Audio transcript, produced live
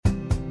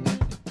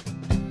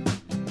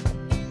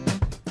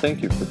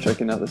Thank you for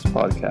checking out this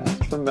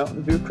podcast from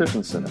Mountain View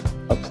Christian Center,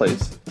 a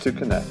place to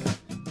connect.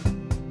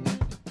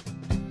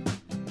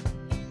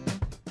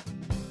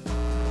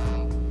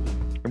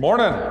 Good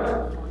morning.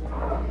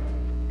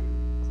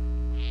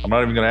 I'm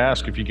not even going to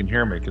ask if you can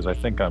hear me because I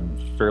think I'm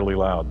fairly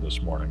loud this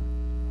morning,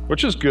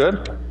 which is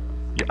good.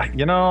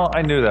 You know,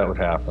 I knew that would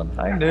happen.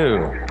 I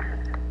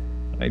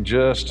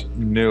just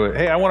knew it.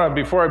 Hey,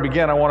 before I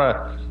begin, I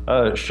want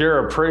to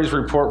share a praise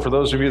report for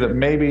those of you that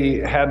maybe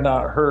had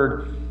not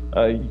heard.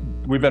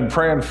 We've been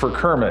praying for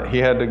Kermit. He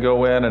had to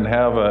go in and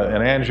have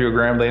an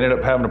angiogram. They ended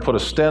up having to put a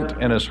stent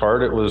in his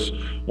heart. It was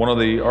one of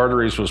the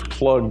arteries was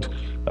plugged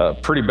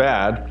pretty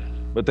bad.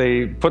 But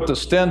they put the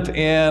stent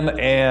in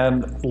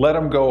and let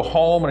him go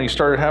home, and he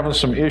started having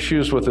some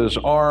issues with his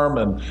arm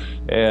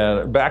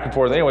and back and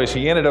forth. Anyways,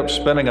 he ended up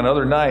spending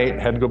another night,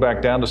 had to go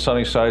back down to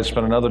Sunnyside,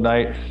 spend another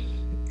night,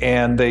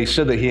 and they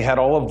said that he had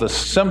all of the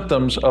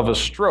symptoms of a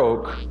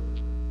stroke,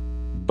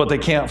 but they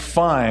can't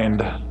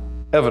find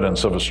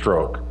evidence of a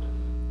stroke.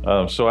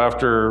 So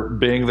after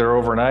being there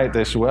overnight,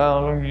 they said,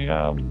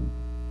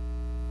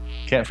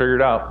 can't figure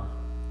it out.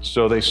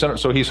 So they sent him,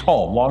 so he's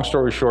home. Long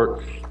story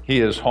short,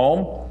 he is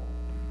home.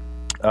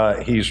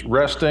 He's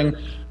resting.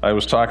 I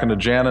was talking to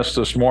Janice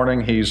this morning.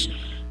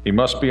 He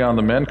must be on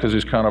the mend because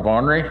he's kind of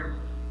ornery.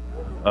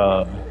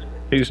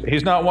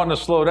 He's not wanting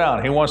to slow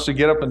down. He wants to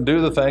get up and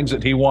do the things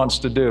that he wants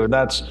to do, and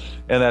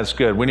that's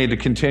good. We need to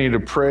continue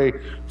to pray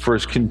for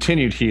his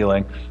continued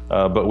healing,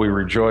 but we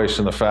rejoice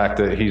in the fact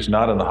that he's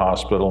not in the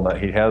hospital and that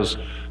he has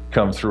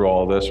come through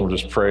all of this. We'll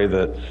just pray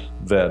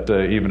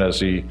that even as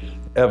the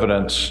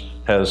evidence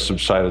has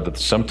subsided, that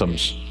the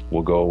symptoms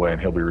will go away and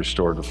he'll be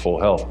restored to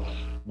full health.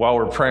 While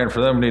we're praying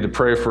for them, we need to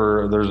pray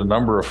there's a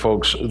number of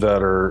folks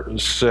that are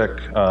sick.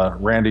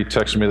 Randy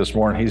texted me this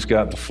morning. He's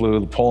got the flu.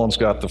 The Poland's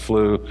got the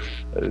flu.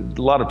 A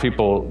lot of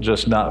people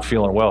just not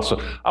feeling well.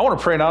 So I want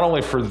to pray not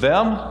only for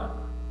them,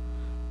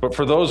 but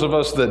for those of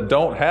us that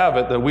don't have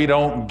it, that we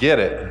don't get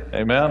it.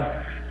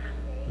 Amen?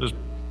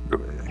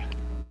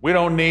 We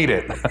don't need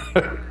it.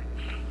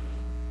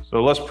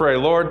 So let's pray.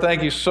 Lord,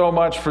 thank you so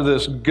much for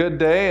this good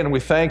day, and we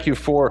thank you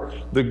for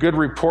the good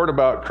report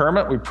about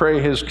Kermit. We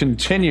pray his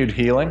continued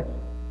healing.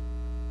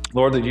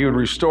 Lord, that you would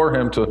restore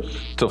him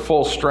to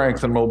full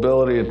strength and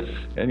mobility,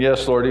 and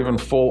yes, Lord, even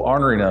full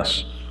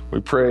orneriness. We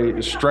pray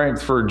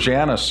strength for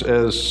Janice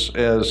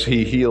as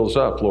he heals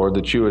up, Lord,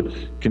 that you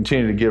would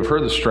continue to give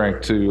her the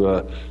strength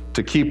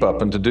to keep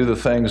up and to do the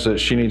things that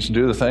she needs to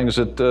do, the things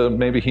that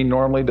maybe he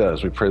normally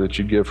does. We pray that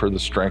you give her the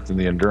strength and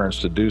the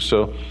endurance to do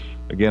so.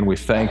 Again, we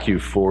thank you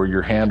for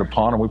your hand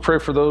upon them. We pray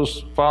for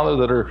those, Father,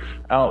 that are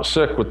out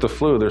sick with the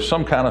flu. There's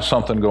some kind of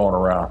something going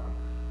around.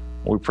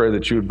 We pray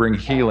that you would bring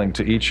healing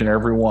to each and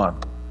every one.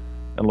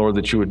 And Lord,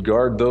 that you would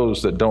guard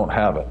those that don't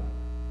have it.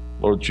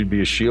 Lord, that you'd be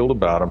a shield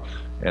about them.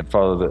 And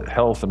Father, that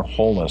health and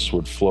wholeness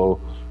would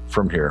flow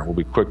from here. We'll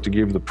be quick to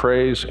give you the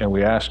praise, and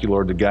we ask you,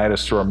 Lord, to guide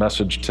us through our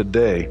message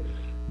today.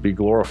 Be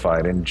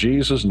glorified in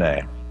Jesus'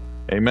 name.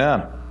 Amen.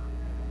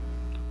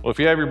 Well, if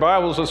you have your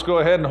Bibles, let's go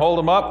ahead and hold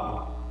them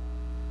up.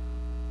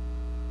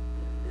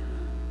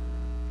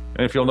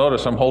 And if you'll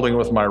notice, I'm holding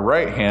with my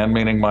right hand,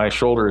 meaning my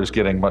shoulder is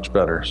getting much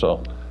better.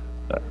 So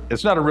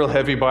it's not a real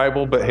heavy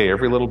Bible, but hey,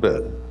 every little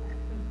bit.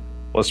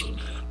 Let's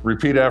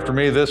repeat after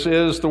me. This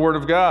is the Word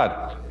of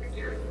God.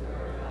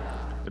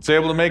 It's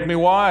able to make me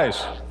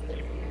wise.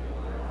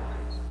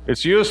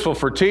 It's useful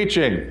for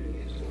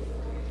teaching,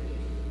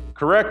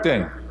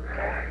 correcting,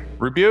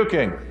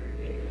 rebuking,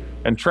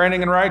 and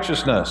training in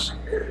righteousness.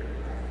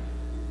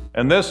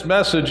 And this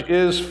message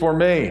is for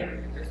me.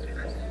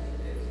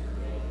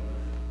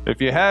 If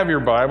you have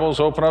your Bibles,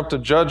 open up to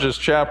Judges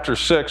chapter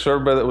 6.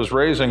 Everybody that was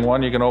raising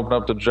one, you can open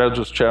up to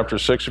Judges chapter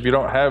 6. If you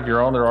don't have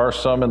your own, there are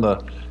some in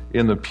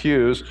the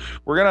pews.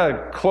 We're going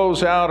to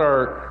close out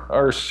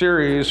our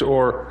series,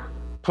 or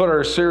put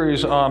our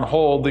series on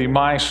hold, the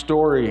My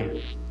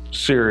Story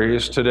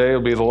series. Today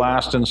will be the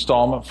last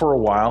installment for a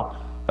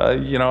while.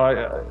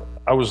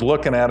 I was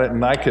looking at it,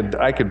 and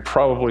I could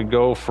probably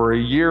go for a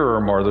year or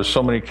more. There's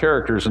so many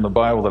characters in the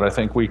Bible that I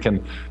think we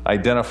can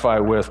identify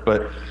with,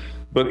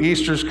 But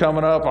Easter's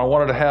coming up.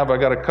 I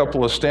got a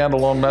couple of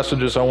standalone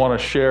messages I want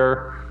to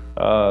share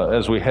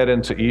as we head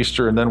into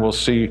Easter, and then we'll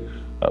see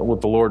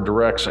what the Lord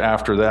directs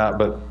after that.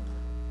 But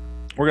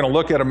we're going to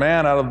look at a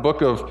man out of the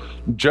book of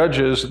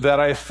Judges that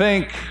I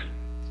think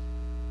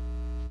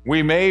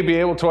we may be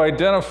able to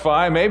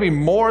identify, maybe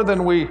more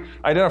than we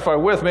identify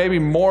with, maybe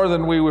more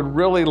than we would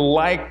really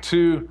like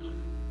to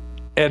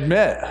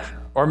admit,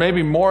 or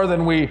maybe more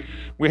than we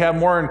have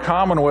more in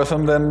common with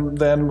him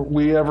than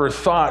we ever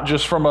thought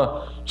just from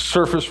a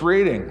surface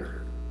reading.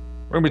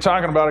 We're going to be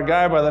talking about a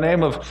guy by the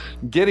name of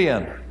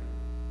Gideon.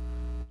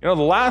 You know,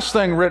 the last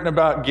thing written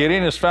about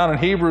Gideon is found in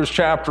Hebrews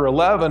chapter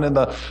 11 in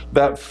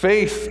that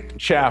faith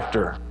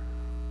chapter.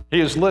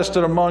 He is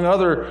listed among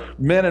other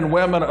men and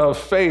women of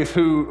faith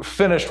who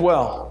finished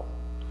well.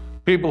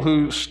 People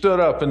who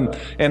stood up and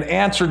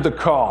answered the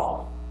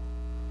call.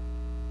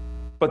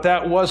 But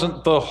that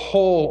wasn't the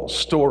whole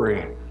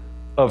story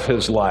of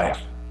his life.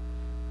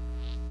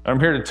 I'm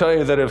here to tell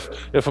you that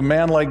if a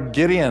man like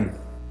Gideon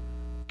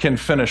can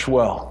finish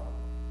well.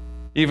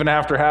 Even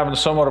after having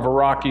somewhat of a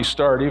rocky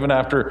start, even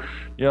after,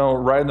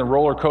 riding the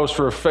roller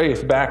coaster of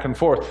faith back and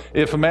forth.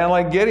 If a man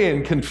like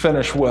Gideon can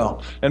finish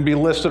well and be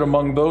listed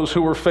among those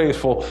who were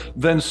faithful,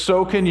 then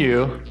so can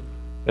you,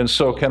 and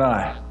so can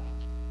I.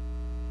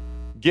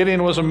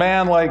 Gideon was a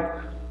man like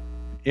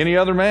any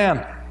other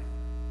man.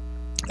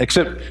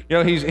 Except,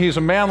 he's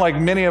a man like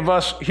many of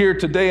us here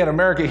today in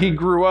America. He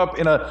grew up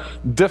in a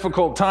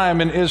difficult time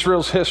in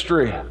Israel's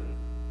history.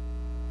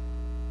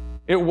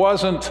 It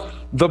wasn't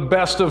the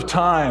best of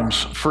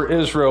times for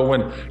Israel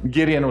when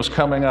Gideon was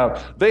coming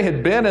up. They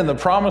had been in the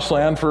Promised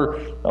Land for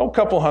a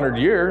couple hundred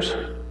years.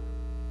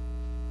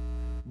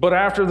 But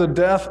after the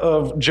death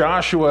of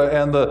Joshua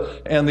and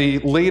the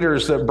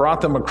leaders that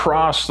brought them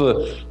across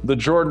the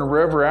Jordan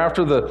River,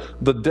 after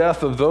the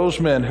death of those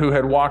men who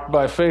had walked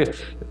by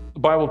faith, the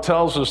Bible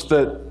tells us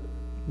that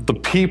the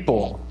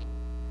people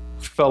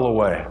fell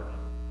away.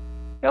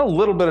 A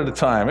little bit at a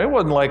time. It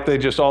wasn't like they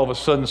just all of a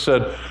sudden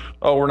said,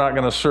 oh, we're not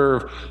going to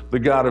serve the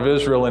God of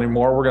Israel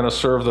anymore. We're going to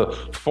serve the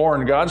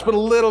foreign gods, but a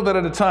little bit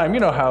at a time. You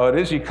know how it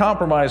is. You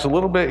compromise a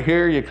little bit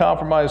here, you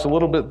compromise a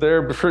little bit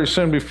there, but pretty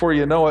soon before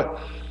you know it,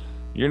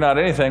 you're not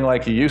anything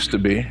like you used to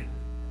be. Has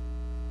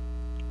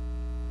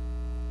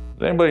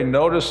anybody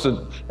noticed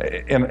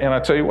that? And I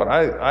tell you what,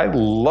 I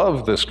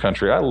love this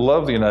country. I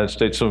love the United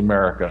States of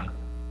America.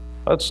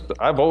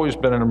 I've always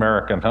been an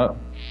American, huh?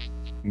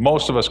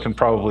 Most of us can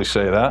probably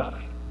say that.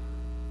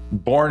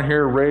 Born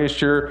here,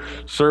 raised here,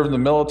 served in the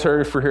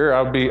military for here.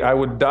 I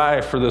would die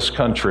for this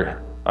country.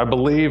 I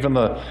believe in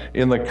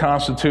the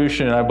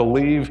Constitution, and I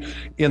believe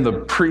in the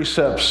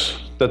precepts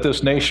that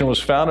this nation was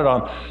founded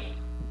on.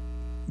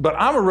 But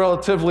I'm a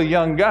relatively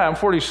young guy. I'm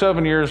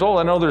 47 years old.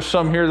 I know there's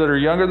some here that are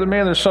younger than me,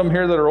 and there's some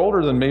here that are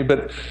older than me.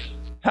 But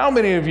how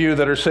many of you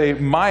that are, say,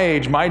 my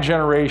age, my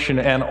generation,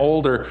 and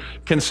older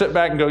can sit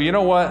back and go, you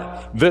know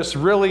what? This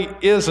really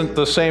isn't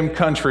the same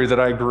country that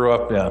I grew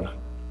up in.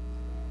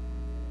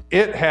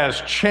 It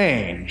has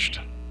changed.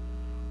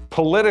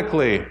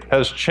 Politically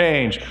has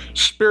changed.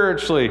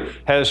 Spiritually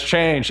has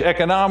changed.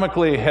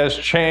 Economically has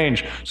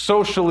changed.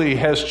 Socially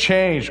has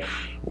changed.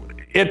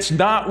 It's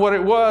not what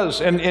it was.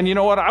 And you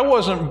know what? I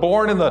wasn't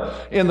born in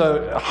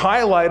the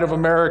highlight of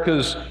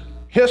America's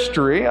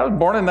history. I was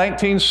born in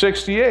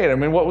 1968. I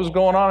mean, what was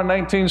going on in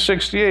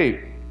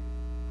 1968?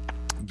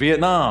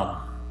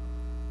 Vietnam,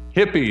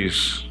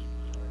 hippies,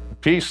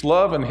 peace,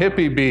 love, and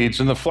hippie beads,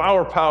 and the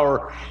flower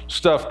power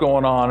stuff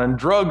going on, and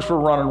drugs were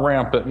running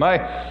rampant.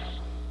 And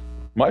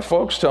my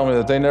folks tell me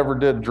that they never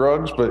did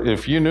drugs, but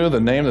if you knew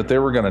the name that they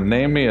were going to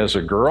name me as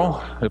a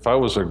girl, if I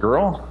was a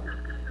girl,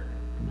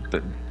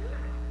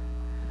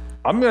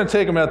 I'm going to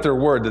take them at their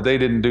word that they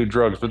didn't do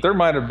drugs, but there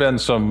might have been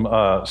some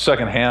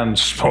secondhand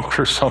smoke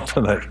or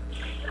something that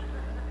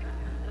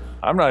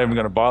I'm not even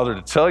going to bother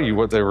to tell you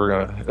what they were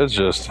going to. It's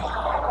just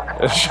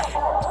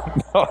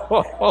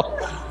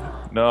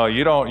no,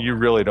 you don't. You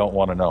really don't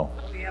want to know.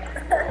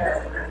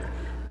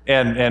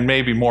 And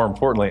maybe more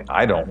importantly,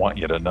 I don't want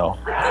you to know.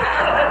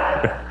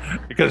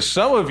 Because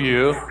some of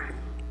you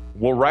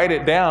will write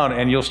it down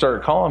and you'll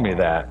start calling me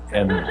that.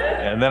 And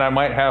then I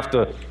might have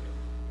to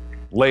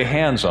lay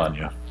hands on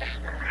you.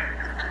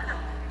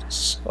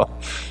 So,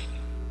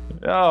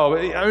 no,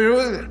 I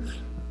mean,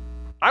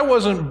 I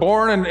wasn't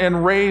born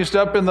and raised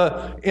up in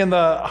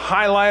the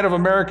highlight of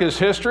America's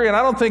history, and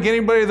I don't think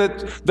anybody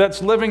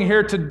that's living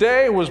here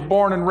today was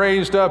born and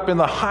raised up in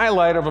the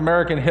highlight of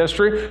American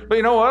history. But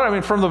you know what? I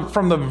mean,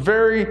 from the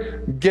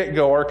very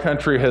get-go, our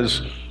country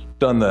has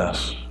done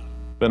this,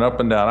 been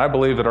up and down. I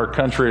believe that our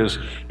country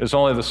is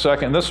only the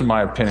second, and this is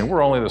my opinion,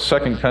 we're only the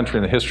second country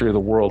in the history of the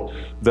world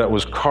that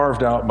was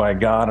carved out by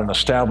God and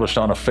established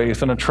on a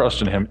faith and a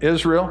trust in Him.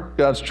 Israel,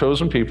 God's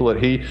chosen people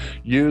that He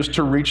used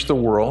to reach the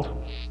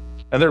world.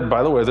 And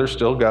by the way, they're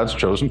still God's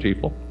chosen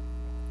people.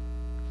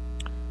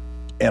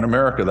 And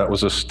America, that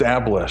was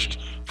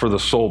established for the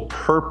sole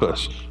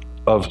purpose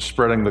of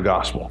spreading the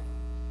gospel.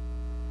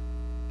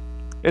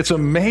 It's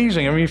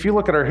amazing. I mean, if you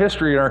look at our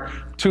history, our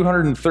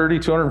 230,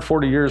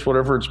 240 years,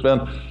 whatever it's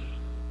been,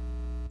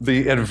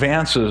 the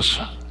advances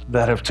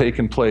that have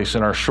taken place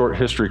in our short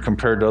history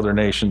compared to other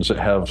nations that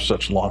have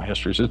such long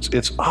histories,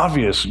 it's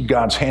obvious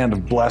God's hand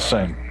of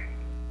blessing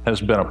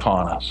has been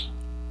upon us.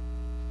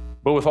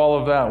 But with all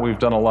of that, we've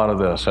done a lot of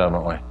this,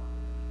 haven't we?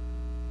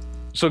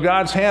 So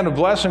God's hand of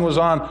blessing was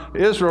on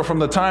Israel from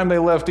the time they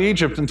left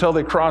Egypt until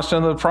they crossed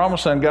into the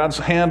Promised Land. God's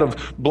hand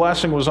of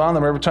blessing was on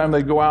them every time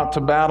they go out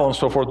to battle and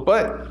so forth.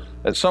 But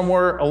at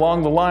somewhere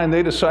along the line,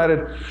 they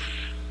decided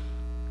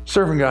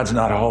serving God's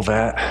not all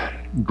that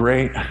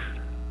great.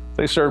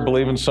 They started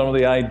believing some of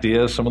the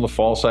ideas, some of the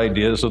false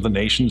ideas of the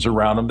nations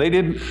around them. They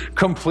didn't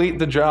complete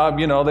the job,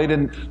 they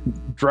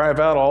didn't drive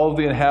out all of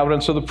the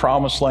inhabitants of the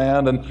Promised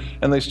Land,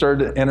 and they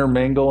started to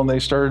intermingle, and they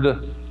started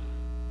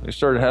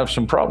to have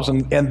some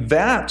problems. And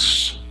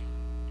that's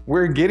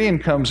where Gideon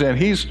comes in.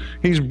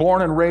 He's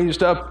born and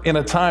raised up in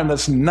a time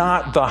that's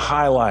not the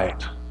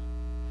highlight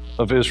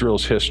of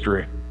Israel's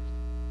history.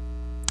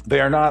 They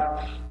are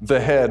not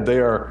the head, they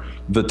are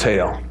the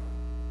tail.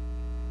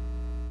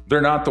 They're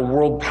not the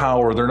world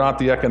power. They're not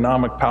the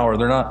economic power.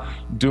 They're not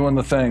doing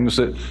the things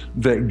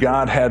that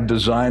God had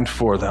designed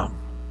for them.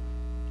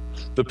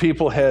 The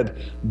people had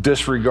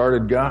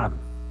disregarded God.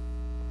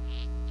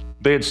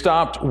 They had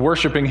stopped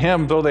worshiping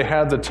him, though they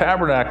had the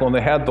tabernacle and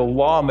they had the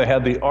law and they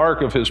had the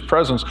ark of his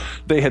presence.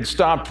 They had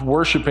stopped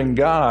worshiping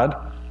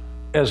God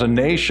as a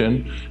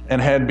nation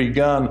and had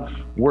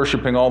begun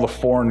worshiping all the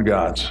foreign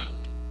gods,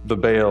 the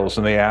Baals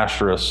and the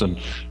Asherahs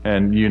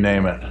and you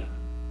name it,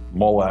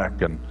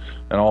 Molech and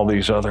all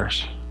these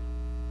others.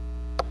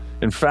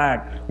 In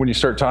fact, when you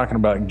start talking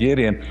about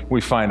Gideon, we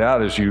find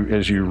out as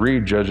you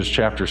read Judges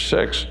chapter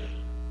 6,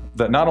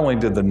 that not only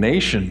did the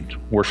nation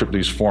worship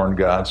these foreign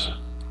gods,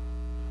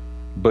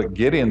 but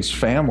Gideon's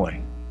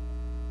family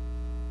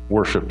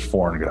worshiped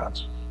foreign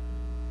gods.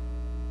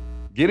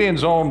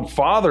 Gideon's own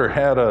father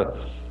had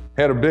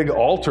a big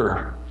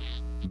altar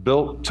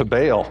built to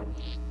Baal.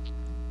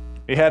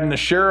 He had an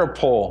Asherah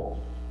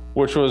pole,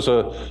 which was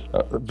a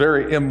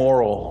very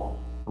immoral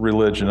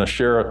religion.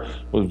 Asherah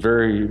was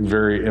very,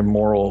 very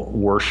immoral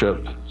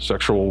worship,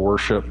 sexual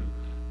worship,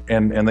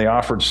 and they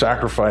offered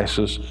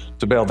sacrifices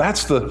to Baal.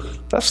 That's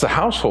the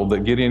household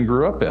that Gideon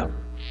grew up in.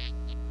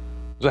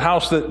 It was a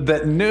house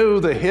that knew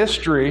the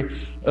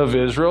history of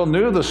Israel,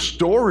 knew the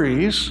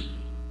stories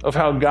of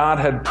how God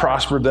had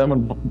prospered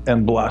them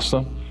and blessed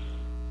them,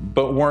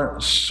 but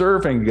weren't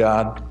serving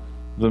God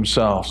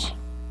themselves.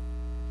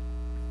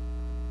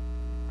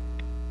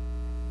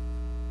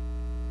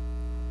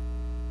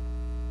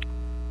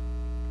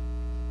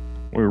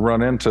 We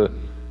run into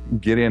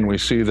Gideon, we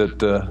see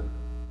that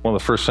one of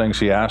the first things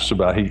he asks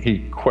about, he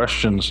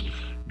questions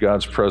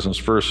God's presence.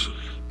 Verse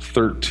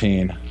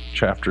 13,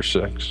 chapter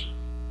 6.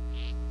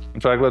 In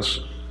fact, let's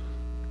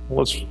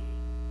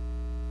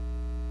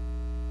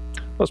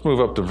move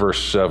up to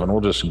verse 7.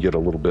 We'll just get a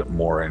little bit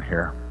more in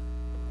here.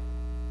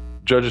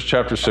 Judges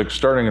chapter 6,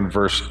 starting in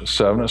verse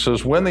 7, it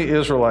says, "When the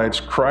Israelites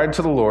cried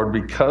to the Lord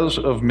because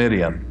of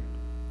Midian,"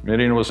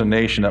 Midian was a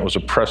nation that was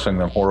oppressing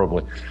them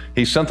horribly,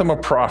 "he sent them a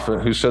prophet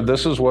who said,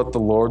 'This is what the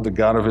Lord, the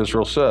God of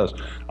Israel, says.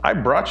 I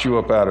brought you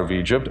up out of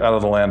Egypt, out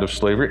of the land of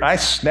slavery. I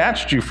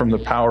snatched you from the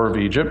power of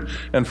Egypt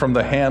and from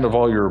the hand of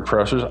all your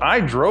oppressors. I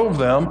drove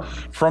them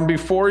from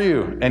before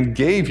you and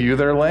gave you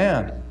their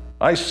land.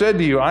 I said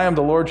to you, I am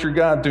the Lord your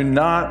God. Do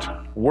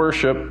not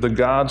worship the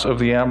gods of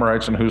the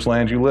Amorites in whose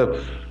land you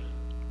live.'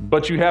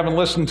 But you haven't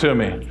listened to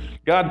me."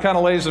 God kind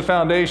of lays the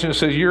foundation and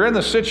says, you're in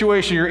the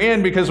situation you're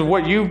in because of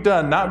what you've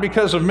done, not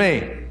because of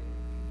me.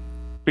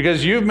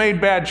 Because you've made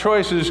bad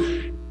choices,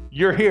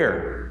 you're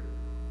here.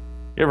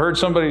 You ever heard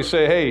somebody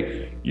say,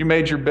 hey, you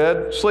made your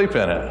bed, sleep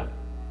in it?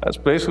 That's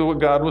basically what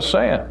God was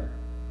saying.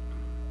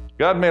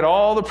 God made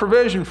all the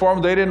provision for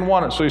them, they didn't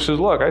want it. So he says,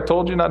 look, I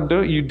told you not to do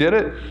it, you did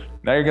it,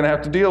 now you're going to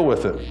have to deal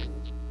with it.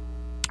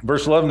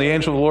 Verse 11, "The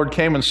angel of the Lord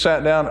came and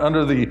sat down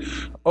under the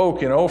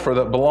oak in Ophrah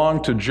that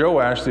belonged to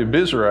Joash the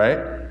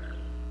Abiezrite,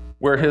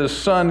 where his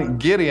son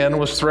Gideon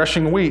was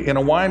threshing wheat in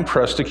a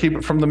winepress to keep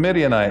it from the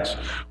Midianites.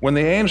 When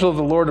the angel of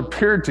the Lord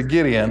appeared to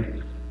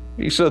Gideon,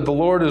 he said, 'The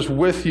Lord is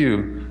with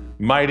you,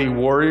 mighty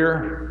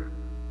warrior.'"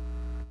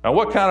 Now,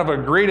 what kind of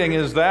a greeting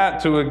is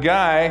that to a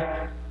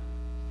guy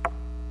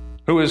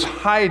who is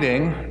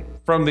hiding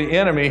from the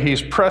enemy?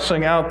 He's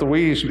pressing out the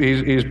wheat.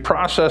 He's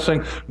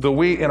processing the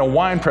wheat in a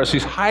wine press.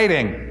 He's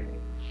hiding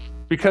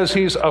because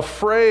he's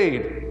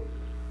afraid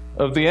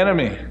of the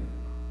enemy.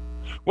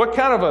 What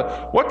kind of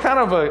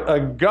a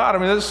God? I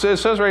mean, it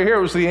says right here,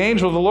 it was the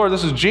angel of the Lord.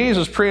 This is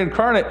Jesus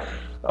pre-incarnate,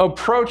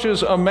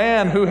 approaches a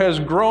man who has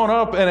grown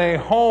up in a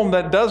home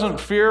that doesn't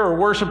fear or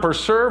worship or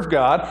serve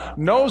God,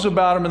 knows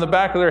about him in the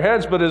back of their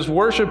heads, but is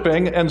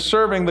worshiping and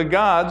serving the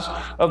gods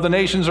of the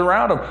nations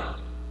around him.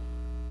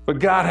 But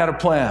God had a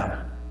plan.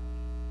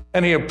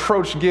 And he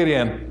approached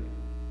Gideon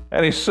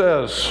and he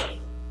says,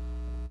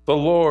 "The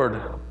Lord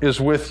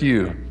is with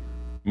you,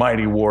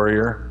 mighty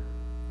warrior."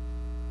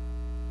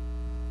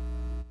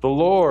 The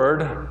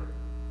Lord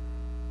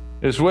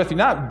is with you.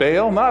 Not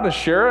Baal, not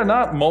Asherah,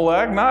 not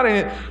Molech, not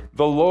any.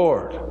 The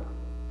Lord.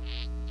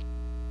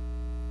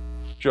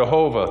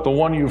 Jehovah, the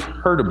one you've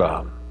heard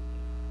about,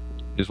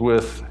 is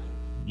with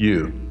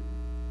you.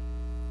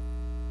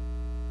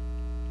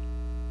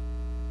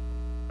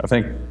 I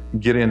think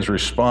Gideon's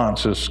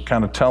response is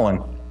kind of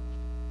telling.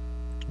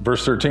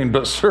 Verse 13,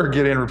 "But sir,"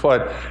 Gideon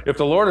replied, "if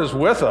the Lord is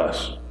with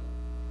us,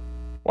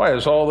 why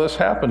has all this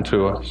happened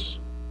to us?"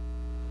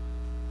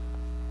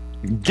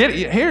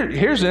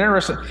 Here's an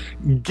interesting.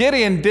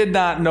 Gideon did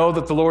not know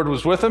that the Lord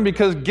was with him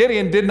because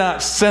Gideon did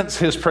not sense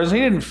his presence. He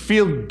didn't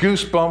feel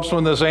goosebumps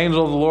when this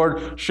angel of the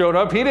Lord showed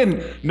up. He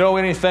didn't know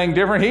anything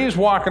different. He's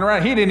walking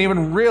around. He didn't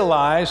even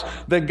realize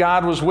that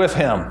God was with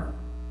him.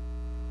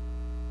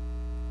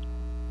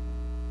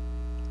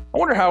 I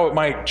wonder how it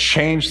might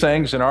change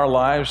things in our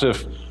lives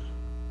if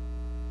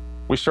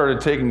we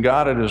started taking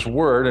God at his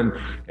word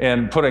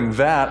and putting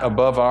that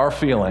above our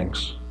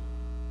feelings.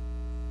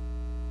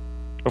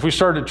 If we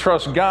started to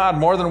trust God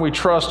more than we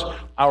trust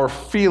our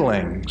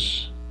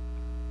feelings.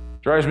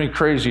 Drives me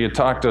crazy. You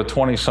talk to a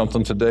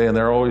 20-something today and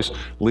they're always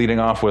leading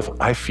off with,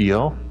 I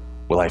feel.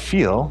 Well, I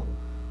feel.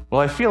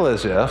 Well, I feel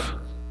as if.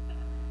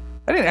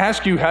 I didn't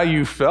ask you how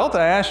you felt.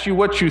 I asked you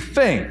what you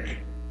think.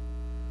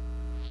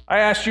 I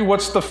asked you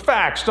what's the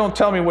facts. Don't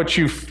tell me what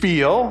you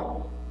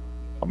feel.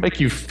 I'll make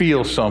you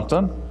feel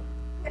something.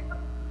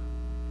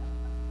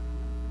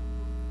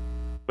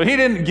 But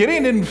Gideon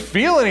didn't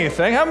feel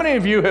anything. How many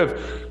of you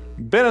have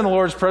been in the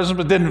Lord's presence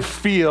but didn't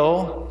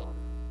feel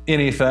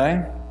anything?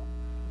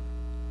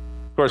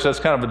 Of course, that's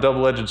kind of a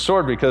double-edged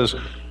sword, because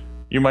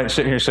you might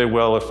sit here and say,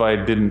 well, if I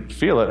didn't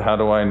feel it, how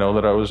do I know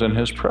that I was in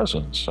his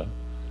presence?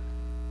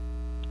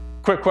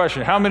 Quick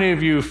question. How many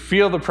of you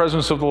feel the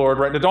presence of the Lord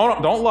right now?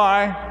 Don't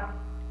lie.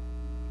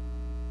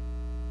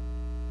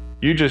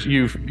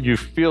 You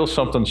feel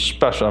something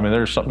special. I mean,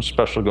 there's something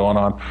special going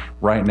on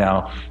right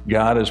now.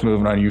 God is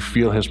moving on. You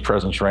feel his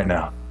presence right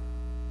now.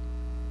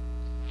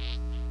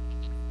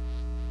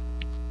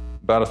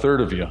 About a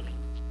third of you.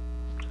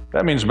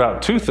 That means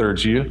about 2/3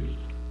 of you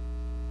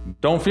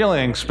don't feel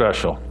anything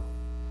special.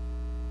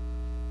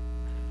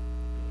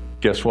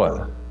 Guess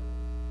what?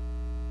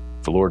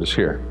 The Lord is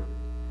here.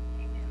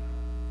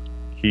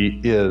 He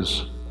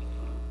is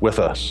with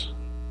us.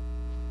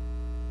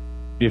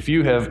 If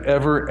you have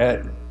ever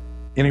at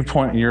any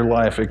point in your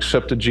life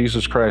accepted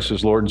Jesus Christ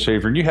as Lord and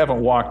Savior, and you haven't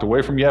walked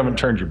away from him, you haven't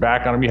turned your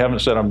back on him, you haven't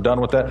said, I'm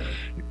done with that,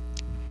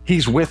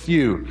 he's with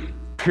you,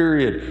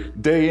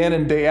 period. Day in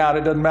and day out.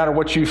 It doesn't matter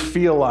what you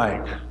feel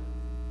like.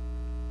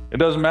 It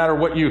doesn't matter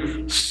what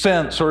you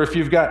sense or if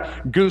you've got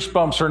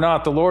goosebumps or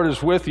not. The Lord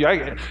is with you.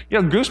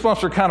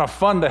 Goosebumps are kind of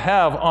fun to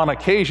have on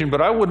occasion,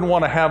 but I wouldn't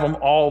want to have them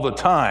all the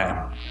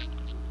time.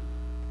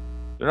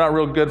 They're not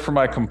real good for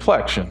my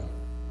complexion.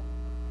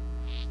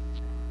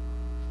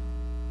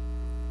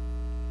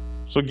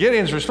 So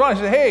Gideon's response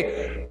is,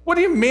 hey, what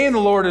do you mean the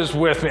Lord is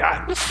with me?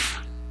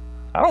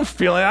 I don't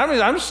feel it.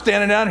 I'm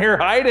standing down here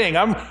hiding.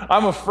 I'm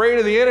afraid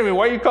of the enemy.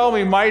 Why you call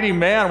me mighty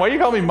man? Why you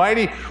call me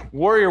mighty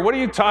warrior? What are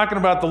you talking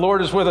about? The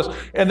Lord is with us.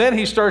 And then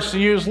he starts to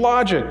use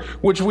logic,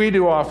 which we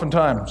do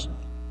oftentimes.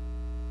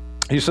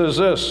 He says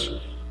this,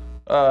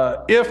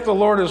 if the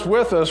Lord is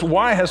with us,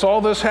 why has all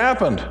this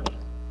happened?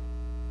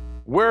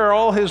 Where are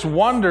all his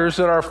wonders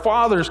that our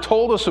fathers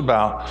told us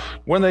about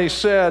when they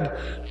said,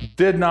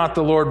 did not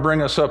the Lord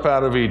bring us up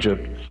out of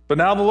Egypt? But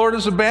now the Lord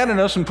has abandoned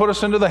us and put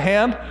us into the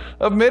hand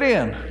of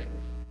Midian.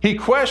 He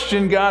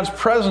questioned God's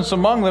presence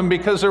among them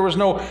because there was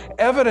no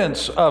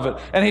evidence of it.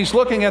 And he's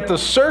looking at the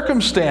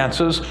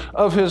circumstances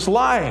of his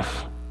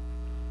life.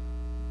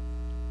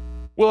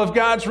 Well, if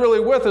God's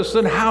really with us,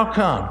 then how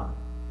come?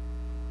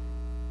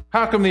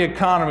 How come the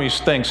economy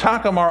stinks? How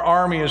come our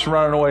army is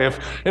running away?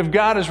 If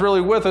God is really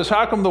with us,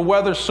 how come the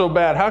weather's so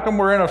bad? How come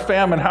we're in a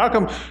famine? How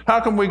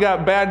come we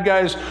got bad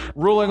guys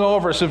ruling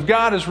over us? If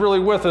God is really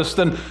with us,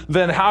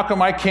 then how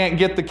come I can't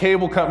get the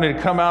cable company to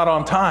come out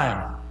on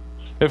time?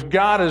 If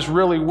God is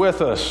really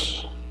with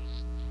us,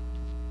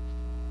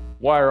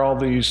 why are all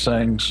these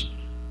things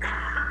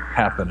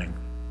happening?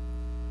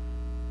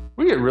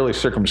 We get really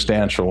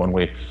circumstantial when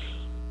we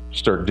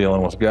start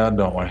dealing with God,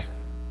 don't we?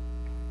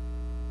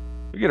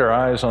 We get our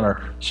eyes on our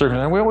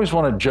circumstances, and we always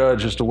want to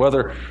judge as to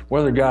whether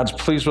God's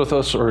pleased with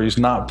us or he's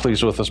not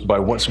pleased with us by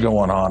what's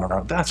going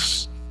on.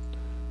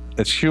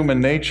 It's human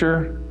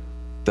nature,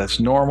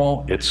 that's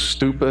normal, it's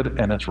stupid,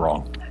 and it's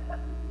wrong.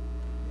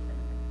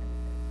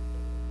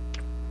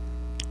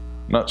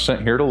 I'm not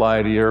sent here to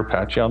lie to you or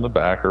pat you on the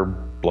back or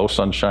blow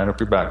sunshine up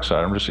your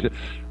backside.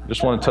 I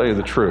just want to tell you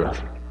the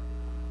truth.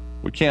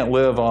 We can't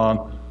live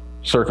on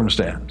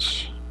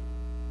circumstance.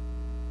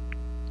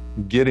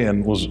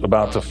 Gideon was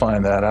about to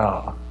find that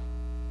out.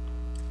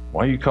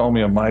 Why you call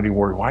me a mighty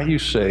warrior? Why you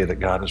say that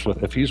God is with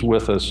us? If he's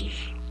with us,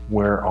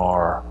 where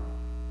are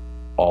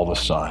all the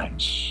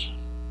signs?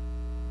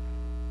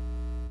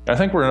 I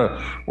think we're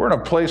in a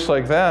place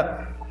like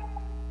that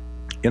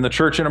in the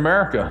church in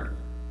America.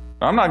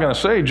 I'm not going to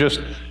say just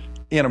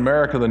in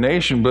America, the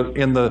nation, but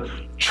in the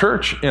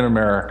church in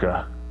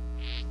America.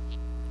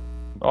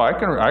 Oh, I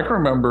can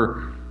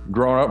remember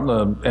growing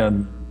up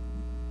and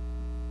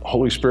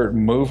Holy Spirit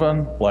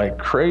moving like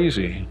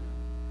crazy.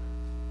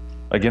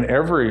 Like in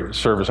every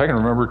service, I can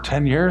remember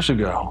 10 years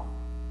ago,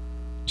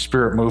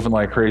 Spirit moving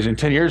like crazy. And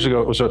 10 years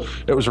ago,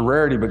 it was a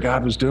rarity, but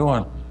God was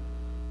doing.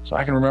 So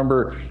I can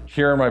remember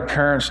hearing my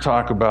parents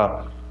talk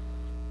about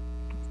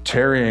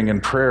tarrying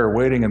in prayer,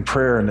 waiting in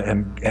prayer,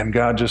 and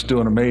God just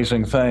doing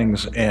amazing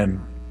things.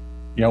 And,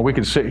 we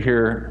can sit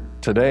here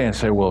today and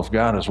say, well, if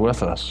God is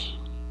with us,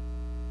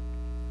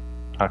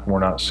 how come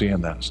we're not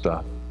seeing that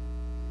stuff?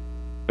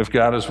 If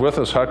God is with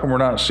us, how come we're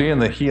not seeing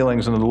the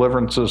healings and the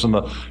deliverances and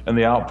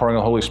the outpouring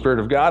of the Holy Spirit?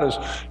 If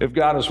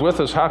God is with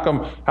us, how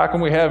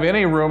come we have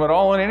any room at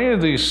all in any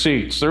of these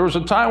seats? There was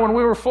a time when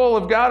we were full.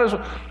 If God is,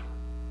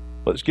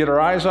 let's get our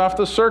eyes off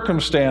the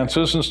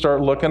circumstances and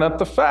start looking at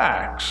the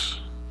facts.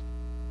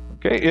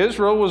 Okay,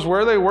 Israel was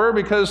where they were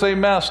because they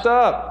messed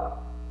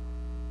up.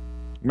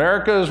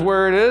 America is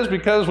where it is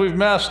because we've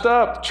messed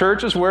up. The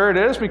church is where it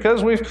is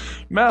because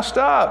we've messed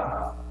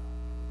up.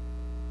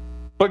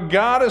 But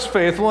God is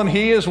faithful and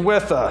he is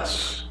with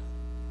us.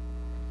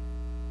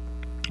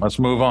 Let's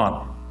move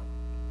on.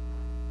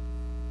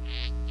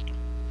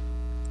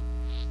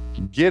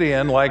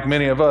 Gideon, like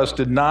many of us,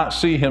 did not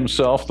see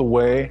himself the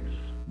way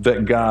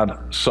that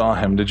God saw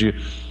him. Did you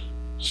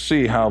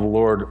see how the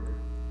Lord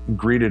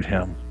greeted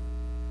him?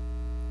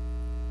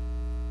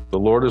 The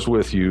Lord is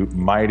with you,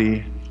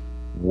 mighty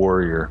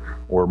warrior,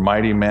 or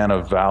mighty man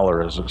of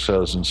valor, as it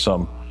says in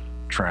some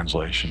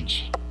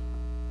translations.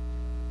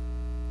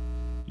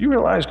 You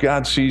realize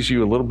God sees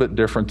you a little bit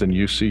different than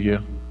you see you?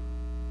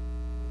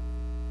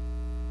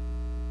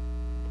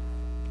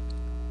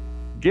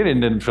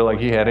 Gideon didn't feel like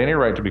he had any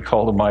right to be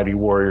called a mighty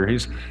warrior.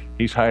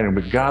 He's hiding,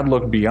 but God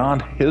looked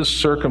beyond his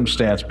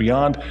circumstance,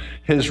 beyond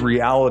his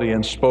reality,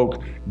 and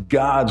spoke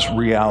God's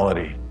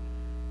reality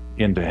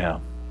into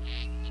him.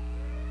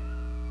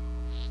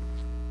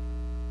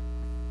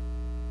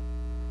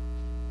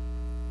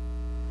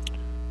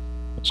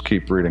 Let's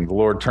keep reading. The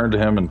Lord turned to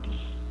him and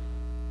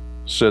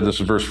said, this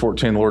is verse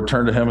 14, the Lord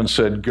turned to him and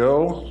said,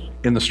 go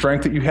in the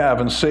strength that you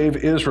have and save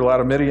Israel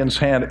out of Midian's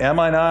hand. Am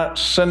I not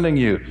sending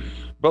you?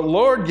 But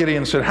Lord,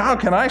 Gideon said, how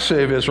can I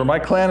save Israel? My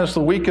clan is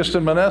the weakest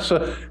in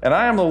Manasseh, and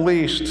I am the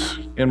least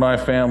in my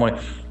family.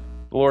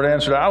 The Lord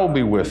answered, I will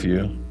be with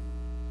you.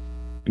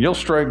 You'll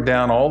strike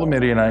down all the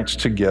Midianites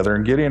together.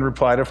 And Gideon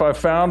replied, if I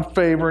found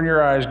favor in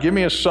your eyes, give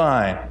me a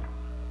sign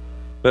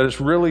that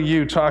it's really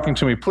you talking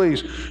to me.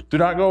 Please do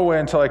not go away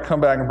until I come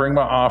back and bring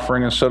my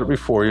offering and set it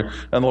before you.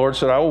 And the Lord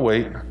said, I will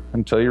wait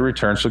until you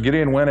return. So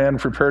Gideon went in,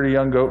 prepared a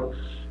young goat,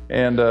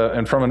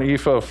 and from an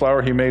ephah of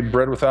flour he made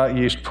bread without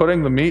yeast,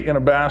 putting the meat in a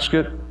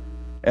basket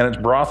and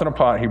its broth in a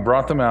pot. He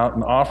brought them out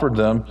and offered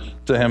them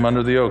to him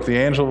under the oak. The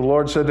angel of the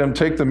Lord said to him,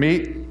 take the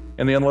meat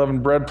and the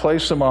unleavened bread,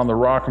 place them on the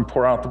rock, and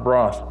pour out the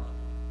broth.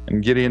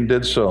 And Gideon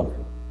did so.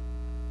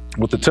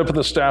 With the tip of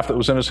the staff that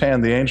was in his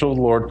hand, the angel of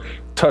the Lord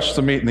touched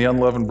the meat and the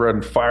unleavened bread,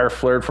 and fire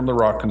flared from the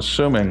rock,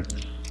 consuming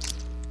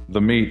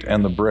the meat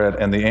and the bread.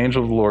 And the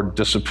angel of the Lord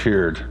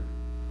disappeared.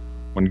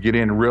 When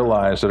Gideon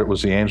realized that it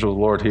was the angel of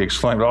the Lord, he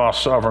exclaimed, oh,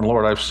 sovereign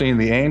Lord, I've seen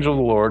the angel of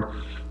the Lord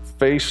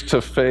face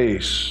to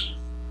face.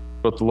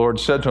 But the Lord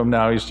said to him,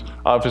 now he's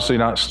obviously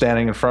not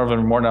standing in front of him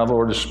anymore. Now the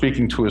Lord is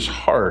speaking to his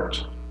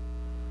heart.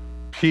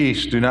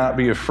 Peace, do not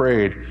be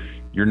afraid.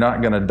 You're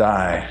not going to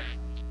die.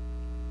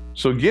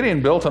 So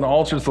Gideon built an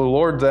altar to the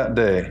Lord that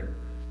day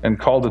and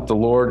called it, the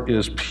Lord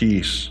is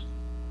Peace.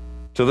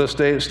 To this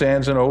day it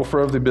stands in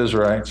Ophrah of the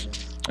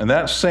Abiezrites. And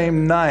that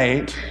same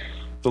night,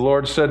 the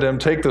Lord said to him,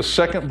 take the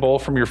second bull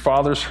from your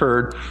father's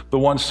herd, the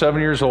one 7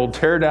 years old,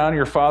 tear down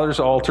your father's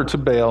altar to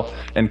Baal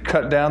and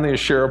cut down the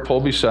Asherah pole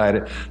beside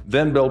it.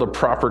 Then build a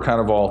proper kind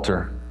of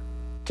altar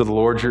to the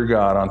Lord your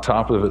God on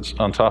top of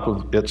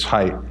its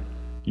height.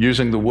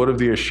 Using the wood of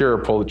the Asherah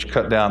pole that you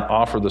cut down,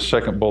 offer the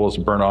second bull as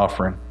a burnt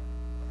offering.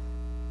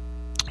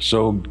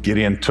 So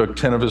Gideon took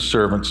 10 of his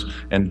servants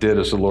and did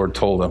as the Lord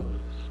told him.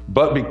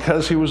 But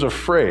because he was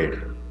afraid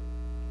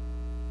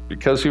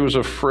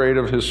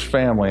of his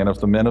family and of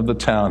the men of the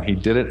town, he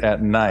did it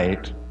at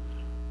night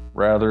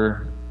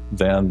rather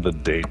than the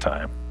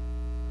daytime.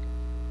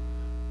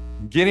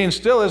 Gideon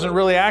still isn't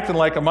really acting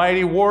like a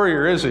mighty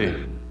warrior, is he?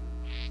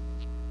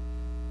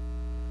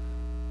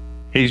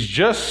 He's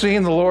just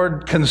seen the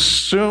Lord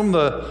consume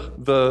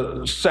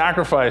the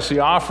sacrifice, the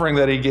offering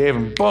that he gave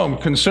him. Boom,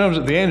 consumes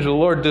it. The angel of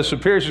the Lord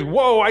disappears. He says,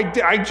 whoa,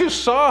 I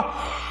just saw.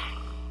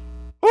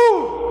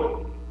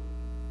 Whoo!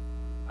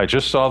 I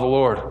just saw the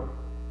Lord.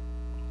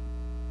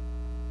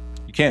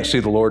 You can't see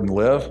the Lord and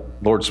live.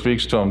 The Lord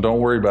speaks to him, don't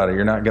worry about it.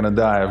 You're not going to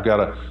die.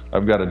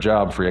 I've got a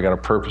job for you. I got a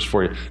purpose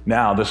for you.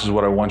 Now, this is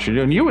what I want you to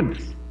do. And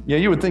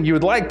you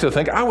would like to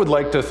think, I would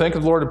like to think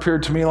if the Lord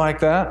appeared to me like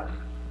that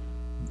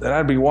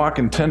I'd be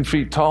walking 10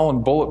 feet tall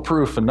and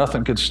bulletproof and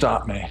nothing could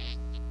stop me.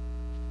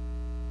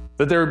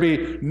 That there would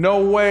be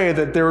no way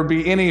that there would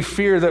be any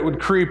fear that would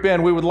creep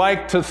in. We would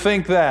like to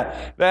think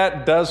that.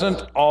 That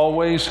doesn't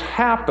always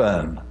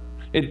happen.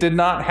 It did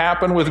not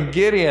happen with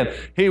Gideon.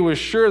 He was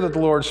sure that the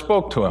Lord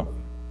spoke to him.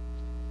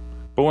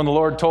 But when the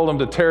Lord told him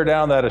to tear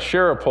down that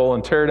Asherah pole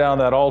and tear down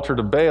that altar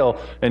to Baal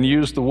and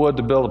use the wood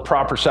to build a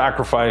proper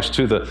sacrifice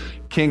to the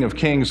King of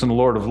Kings and the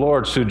Lord of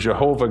Lords, to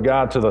Jehovah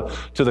God,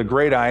 to the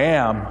great I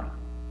Am,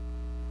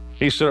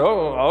 he said,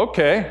 oh,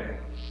 okay.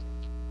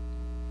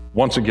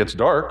 Once it gets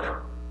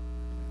dark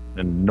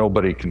and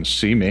nobody can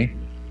see me,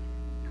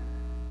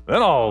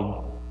 then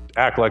I'll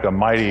act like a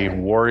mighty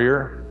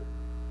warrior.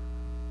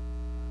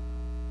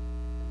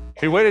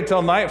 He waited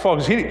till nightfall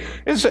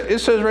because it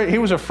says right, he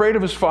was afraid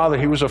of his father.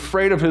 He was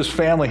afraid of his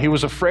family. He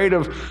was afraid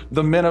of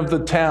the men of the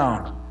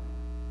town.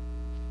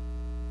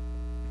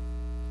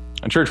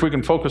 And church, we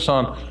can focus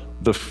on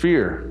the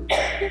fear,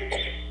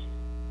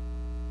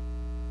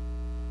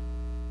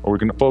 or we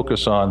can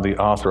focus on the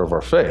author of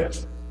our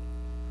faith.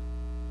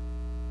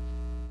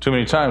 Too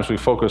many times we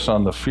focus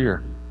on the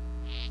fear.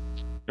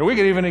 And we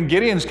could, even in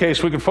Gideon's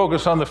case, we could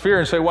focus on the fear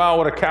and say, wow,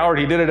 what a coward,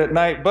 he did it at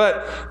night.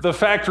 But the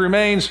fact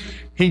remains,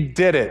 he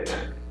did it.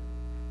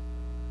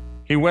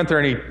 He went there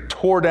and he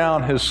tore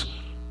down his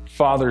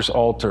father's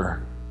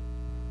altar.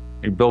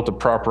 He built a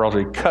proper altar.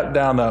 He cut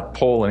down that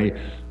pole and he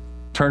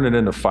turned it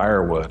into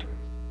firewood.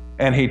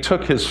 And he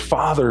took his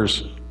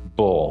father's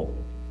bull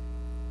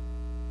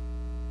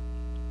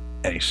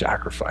and he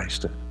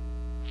sacrificed it.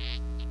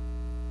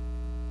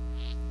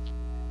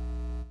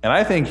 And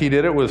I think he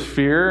did it with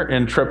fear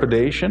and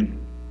trepidation.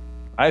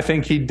 I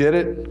think he did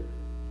it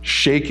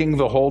shaking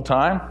the whole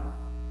time.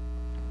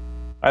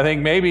 I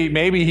think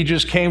maybe he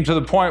just came to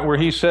the point where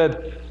he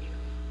said,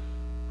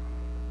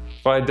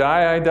 if I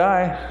die, I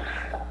die.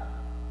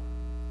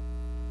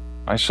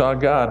 I saw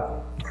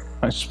God.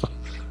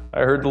 I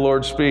heard the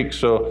Lord speak.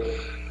 So,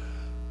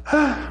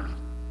 and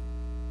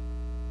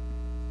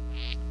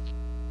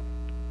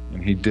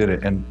he did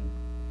it. And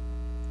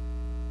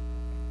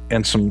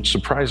some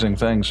surprising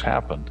things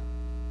happened.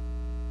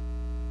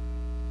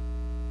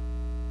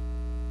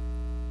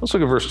 Let's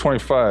look at verse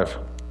 25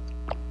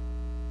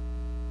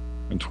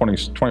 and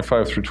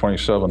 25 through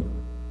 27.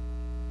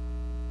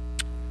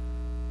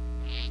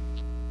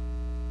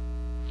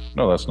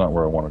 No, that's not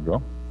where I want to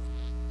go.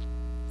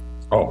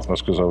 Oh,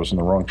 that's because I was in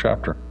the wrong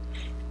chapter.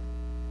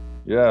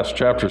 Yes,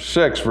 chapter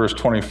 6, verse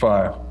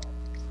 25.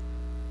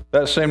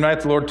 That same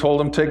night the Lord told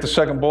him, take the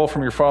second bull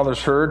from your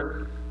father's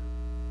herd,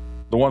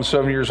 the one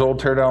 7 years old,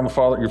 tear down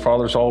your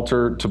father's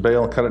altar to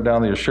Baal and cut it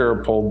down the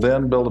Asherah pole.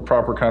 Then build a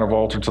proper kind of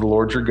altar to the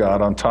Lord your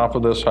God on top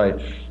of this height,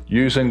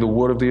 using the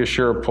wood of the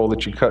Asherah pole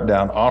that you cut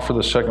down. Offer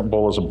the second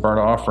bull as a burnt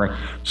offering.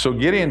 So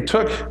Gideon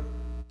took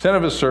 10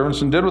 of his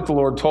servants and did what the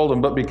Lord told him,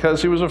 but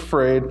because he was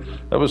afraid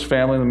of his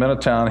family and the men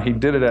of town, he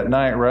did it at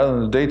night rather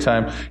than the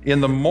daytime.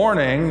 In the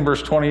morning,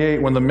 verse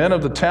 28, when the men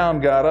of the town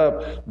got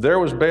up, there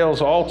was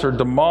Baal's altar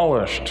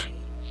demolished,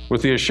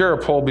 with the Asherah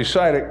pole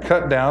beside it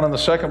cut down, and the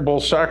second bull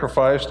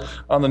sacrificed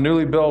on the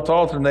newly built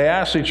altar. And they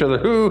asked each other,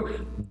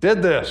 who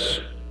did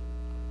this?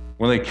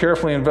 When they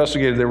carefully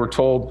investigated, they were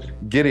told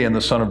Gideon,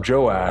 the son of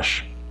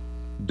Joash,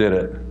 did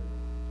it.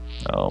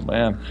 Oh,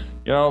 man.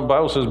 You know, the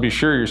Bible says, be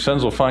sure your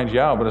sins will find you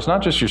out, but it's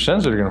not just your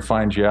sins that are going to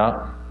find you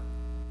out.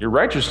 Your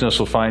righteousness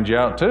will find you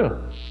out,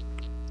 too.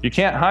 You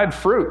can't hide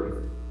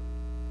fruit.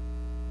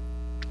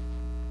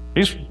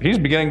 He's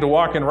beginning to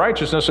walk in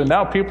righteousness, and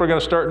now people are going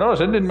to start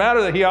noticing. It didn't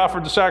matter that he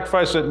offered the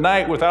sacrifice at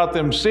night without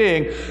them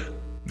seeing.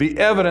 The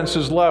evidence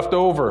is left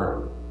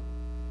over,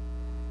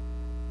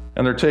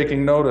 and they're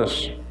taking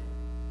notice.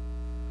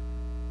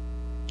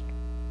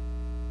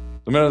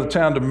 The men of the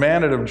town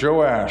demanded of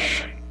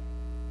Joash,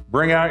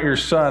 bring out your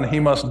son,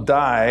 he must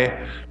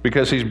die,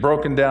 because he's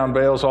broken down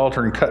Baal's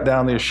altar and cut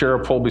down the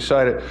Asherah pole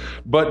beside it.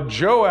 But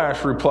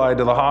Joash replied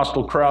to the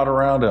hostile crowd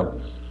around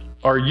him,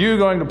 are you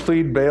going to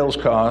plead Baal's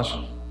cause?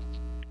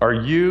 Are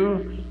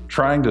you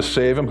trying to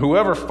save him?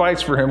 Whoever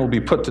fights for him will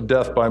be put to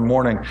death by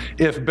morning.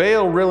 If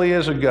Baal really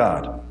is a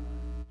god,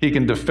 he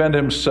can defend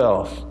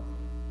himself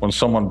when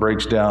someone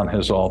breaks down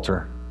his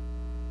altar.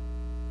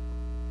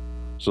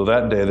 So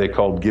that day they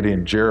called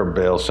Gideon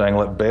Jerubbaal, saying,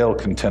 let Baal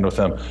contend with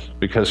him,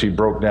 because he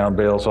broke down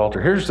Baal's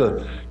altar. Here's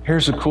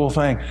the cool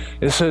thing.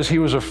 It says he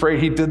was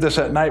afraid. He did this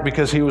at night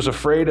because he was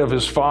afraid of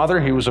his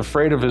father, he was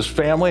afraid of his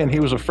family, and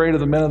he was afraid of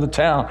the men of the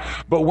town.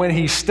 But when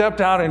he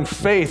stepped out in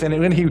faith and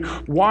when he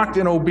walked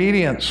in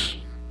obedience,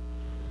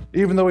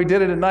 even though he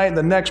did it at night,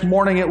 the next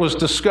morning it was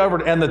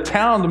discovered, and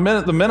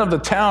the men of the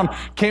town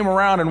came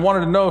around and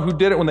wanted to know who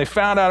did it. When they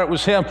found out it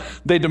was him,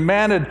 they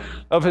demanded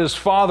of his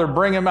father,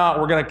 bring him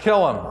out, we're going to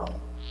kill him.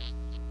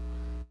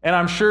 And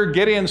I'm sure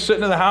Gideon's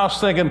sitting in the house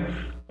thinking,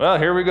 well,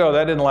 here we go.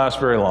 That didn't last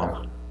very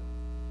long.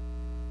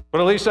 But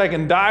at least I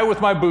can die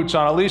with my boots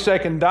on. At least I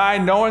can die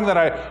knowing that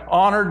I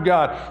honored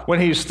God. When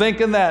he's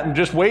thinking that and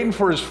just waiting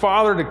for his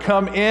father to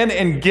come in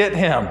and get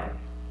him,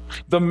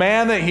 the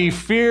man that he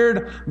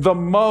feared the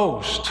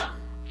most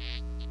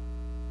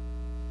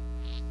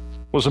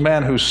was a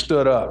man who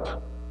stood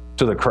up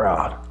to the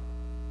crowd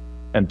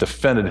and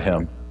defended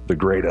him the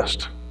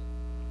greatest.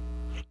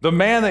 The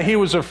man that he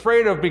was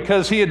afraid of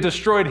because he had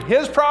destroyed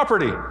his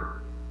property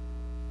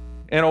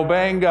in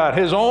obeying God,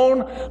 his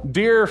own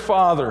dear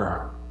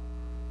father.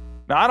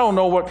 Now, I don't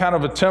know what kind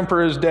of a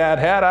temper his dad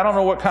had. I don't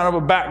know what kind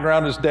of a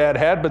background his dad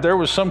had, but there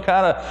was some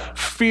kind of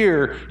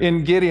fear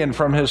in Gideon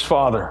from his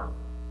father.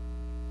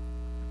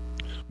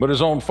 But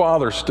his own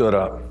father stood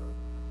up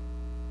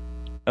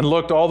and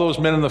looked all those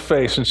men in the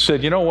face and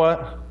said, you know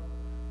what?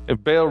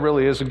 If Baal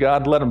really is a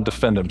god, let him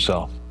defend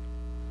himself.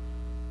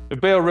 If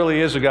Baal really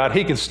is a god,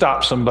 he can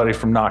stop somebody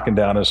from knocking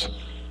down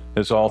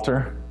his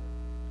altar.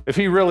 If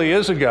he really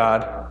is a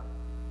god,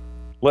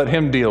 let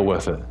him deal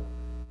with it.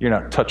 You're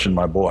not touching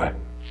my boy.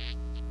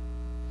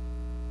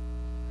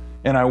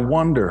 And I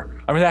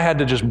wonder, that had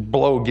to just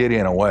blow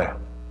Gideon away.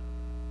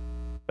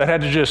 That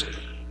had to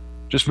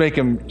just make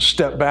him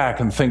step back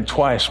and think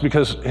twice,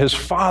 because his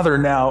father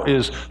now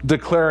is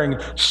declaring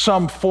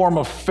some form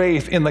of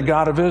faith in the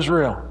God of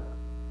Israel.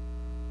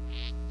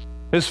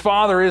 His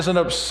father isn't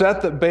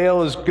upset that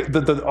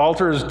that the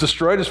altar is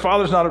destroyed. His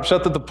father's not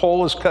upset that the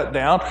pole is cut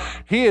down.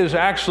 He is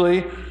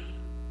actually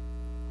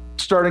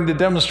starting to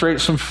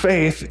demonstrate some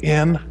faith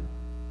in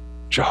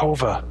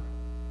Jehovah.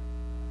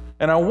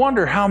 And I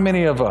wonder how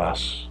many of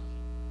us,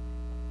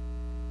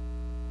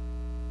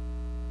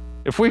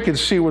 if we could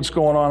see what's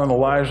going on in the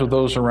lives of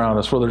those around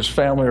us, whether it's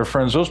family or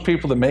friends, those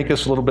people that make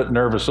us a little bit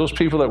nervous, those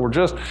people that we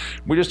just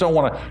don't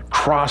want to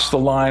cross the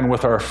line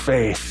with our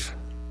faith.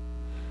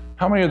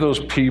 How many of those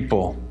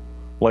people,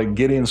 like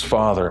Gideon's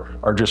father,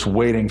 are just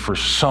waiting for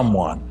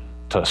someone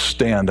to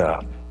stand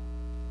up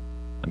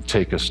and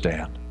take a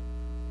stand.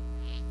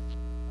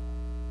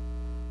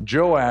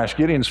 Joash,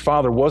 Gideon's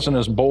father, wasn't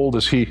as bold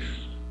as he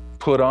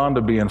put on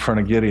to be in front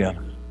of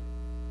Gideon.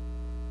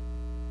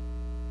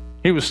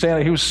 He was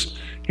standing,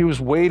 he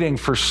was waiting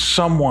for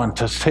someone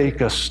to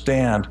take a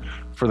stand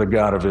for the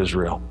God of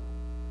Israel.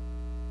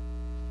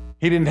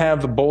 He didn't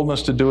have the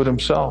boldness to do it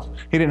himself.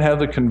 He didn't have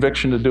the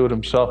conviction to do it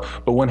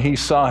himself. But when he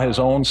saw his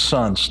own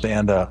son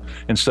stand up,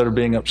 instead of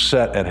being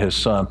upset at his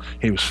son,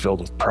 he was filled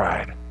with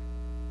pride.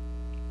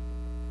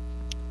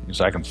 He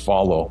said, I can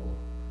follow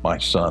my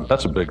son.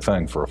 That's a big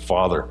thing for a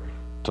father,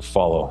 to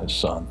follow his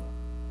son.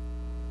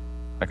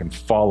 I can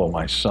follow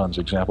my son's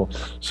example.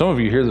 Some of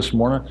you here this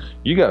morning,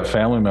 you got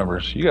family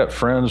members, you got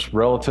friends,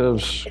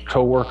 relatives,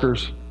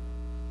 co-workers,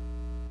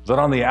 that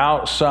on the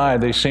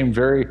outside they seem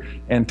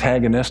very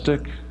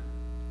antagonistic.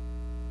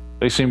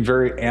 They seem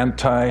very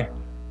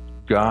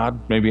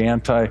anti-God, maybe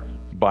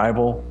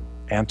anti-Bible,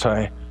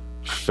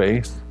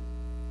 anti-faith.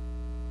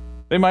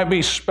 They might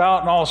be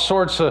spouting all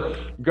sorts of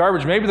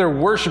garbage. Maybe they're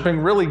worshiping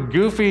really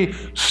goofy,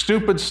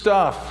 stupid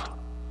stuff.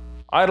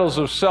 Idols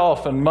of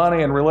self and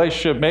money and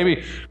relationship.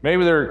 Maybe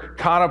they're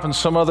caught up in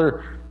some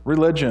other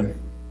religion.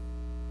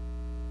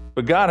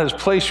 But God has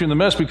placed you in the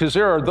midst because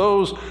there are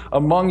those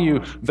among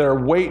you that are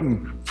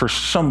waiting for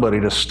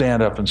somebody to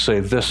stand up and say,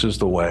 this is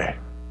the way.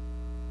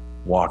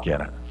 Walk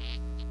in it.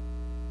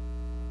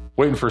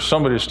 Waiting for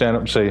somebody to stand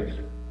up and say,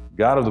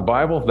 God of the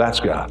Bible, that's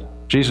God.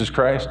 Jesus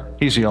Christ,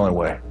 he's the only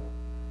way.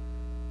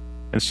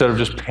 Instead of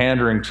just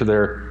pandering to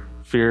their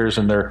fears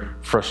and their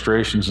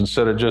frustrations,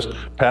 instead of just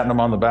patting them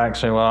on the back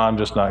saying, well, I'm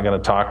just not going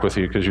to talk with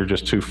you because you're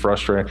just too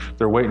frustrated.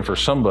 They're waiting for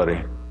somebody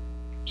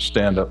to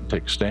stand up and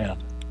take a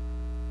stand.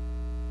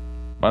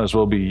 Might as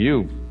well be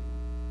you,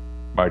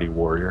 mighty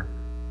warrior.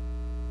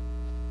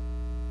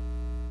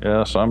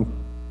 Yes, I'm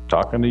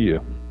talking to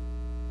you.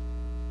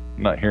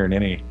 I'm not hearing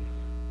any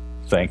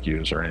thank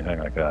yous or anything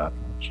like that.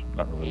 I'm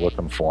not really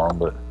looking for them,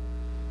 but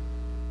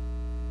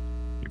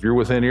if you're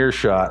within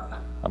earshot,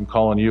 I'm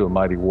calling you a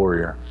mighty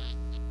warrior.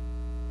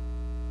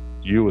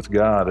 You with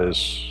God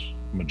is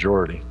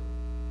majority.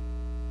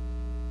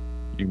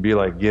 You can be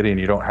like Gideon.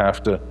 You don't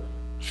have to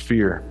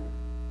fear.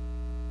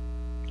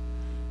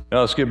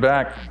 Now let's get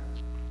back.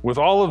 With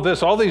all of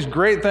this, all these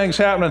great things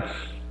happening,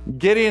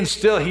 Gideon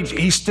still,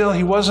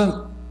 he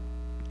wasn't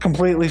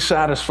completely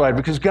satisfied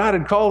because God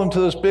had called him to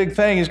this big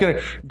thing. He's going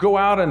to go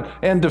out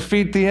and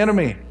defeat the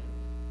enemy.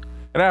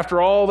 And after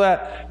all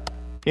that,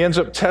 he ends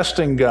up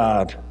testing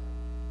God.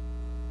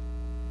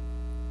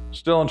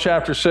 Still in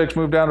chapter 6,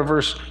 move down to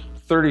verse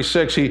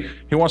 36. He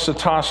wants to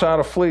toss out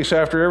a fleece.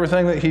 After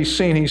everything that he's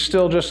seen, he's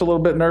still just a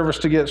little bit nervous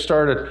to get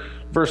started.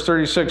 Verse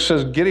 36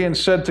 says, Gideon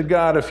said to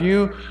God, if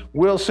you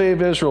will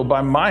save Israel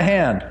by my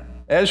hand,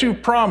 as you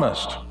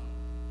promised,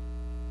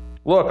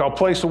 look, I'll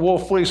place a wool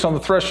fleece on the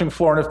threshing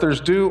floor, and if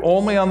there's dew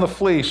only on the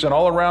fleece and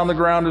all around the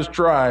ground is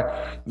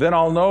dry, then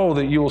I'll know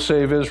that you will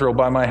save Israel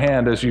by my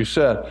hand, as you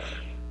said.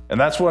 And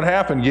that's what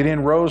happened.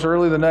 Gideon rose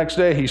early the next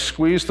day. He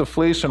squeezed the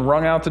fleece and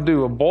wrung out the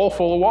dew, a bowl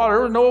full of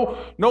water. No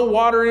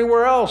water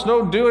anywhere else,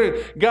 no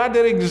dew. God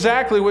did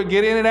exactly what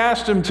Gideon had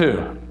asked him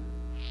to.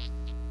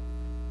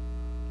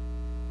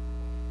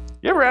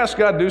 You ever ask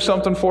God to do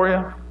something for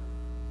you?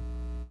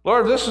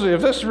 Lord,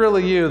 if this is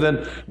really you,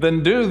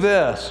 then do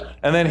this.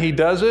 And then he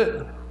does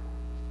it.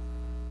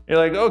 You're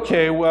like,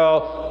 okay,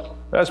 well,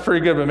 that's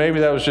pretty good, but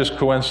maybe that was just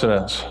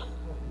coincidence.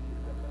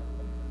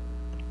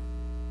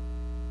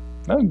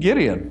 No,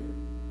 Gideon.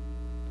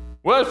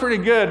 Well, it's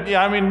pretty good.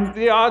 Yeah, I mean,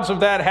 the odds of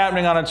that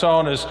happening on its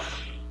own is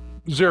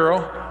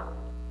 0.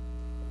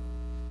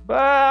 But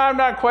I'm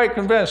not quite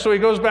convinced. So he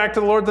goes back to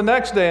the Lord the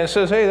next day and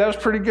says, hey, that was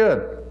pretty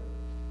good.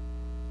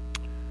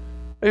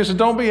 He said,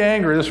 don't be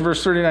angry. This is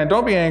verse 39.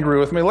 Don't be angry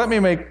with me. Let me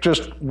make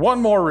just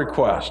one more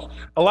request.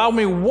 Allow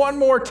me one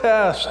more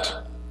test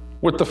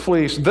with the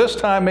fleece. This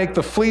time make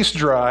the fleece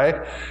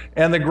dry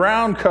and the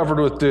ground covered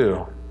with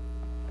dew.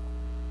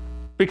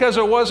 Because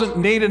it wasn't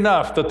neat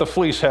enough that the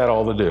fleece had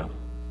all the dew.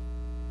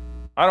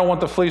 I don't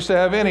want the fleece to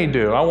have any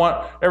dew. I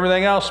want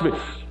everything else to be.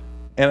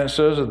 And it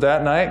says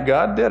that night,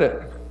 God did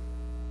it.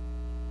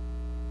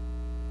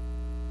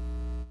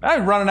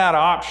 I'm running out of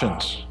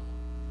options.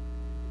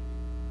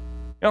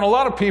 And a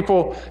lot of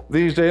people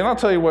these days, and I'll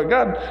tell you what,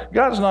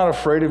 God's not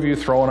afraid of you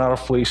throwing out a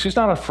fleece. He's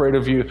not afraid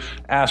of you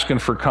asking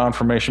for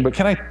confirmation. But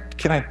can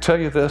I tell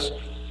you this?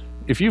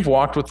 If you've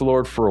walked with the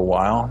Lord for a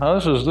while, now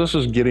this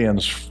is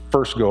Gideon's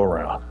first go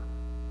around.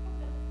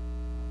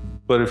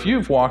 But if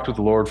you've walked with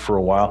the Lord for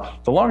a while,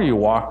 the longer you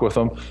walk with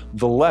him,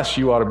 the less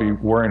you ought to be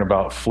worrying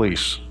about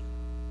fleece.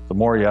 The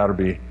more you ought to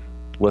be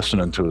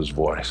listening to his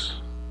voice.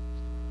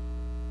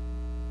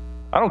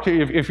 I don't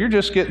care if you're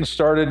just getting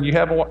started and you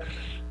haven't.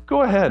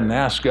 Go ahead and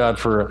ask God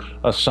for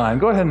a sign.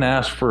 Go ahead and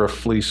ask for a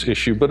fleece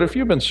issue. But if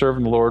you've been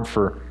serving the Lord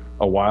for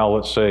a while,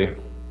 let's say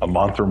a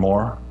month or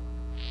more,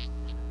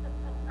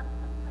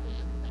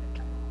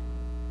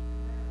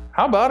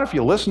 how about if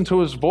you listen to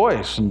his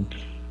voice and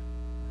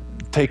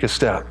take a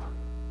step?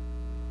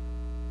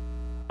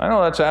 I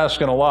know that's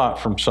asking a lot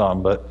from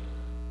some, but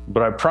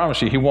I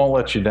promise you, he won't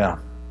let you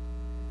down.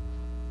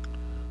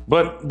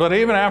 But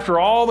even after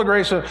all the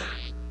grace of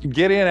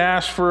Gideon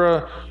asked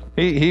for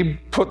he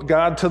put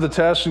God to the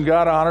test, and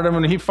God honored him,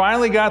 and he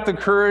finally got the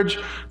courage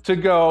to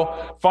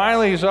go.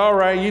 Finally, he's all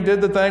right. You did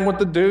the thing with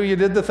the dew. You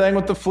did the thing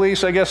with the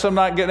fleece. I guess I'm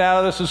not getting out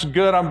of this. This is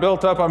good. I'm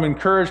built up. I'm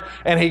encouraged.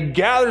 And he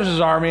gathers his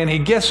army, and he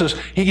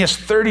gets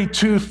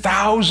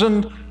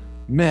 32,000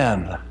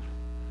 men.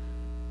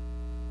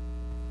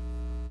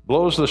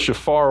 Blows the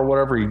shofar or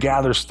whatever. He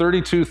gathers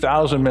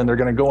 32,000 men. They're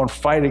going to go and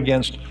fight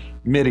against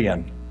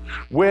Midian,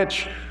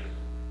 which,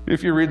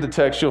 if you read the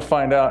text, you'll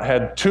find out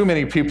had too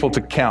many people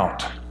to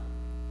count.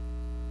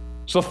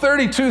 So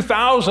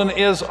 32,000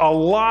 is a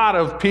lot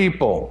of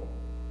people.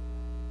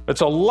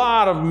 It's a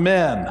lot of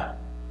men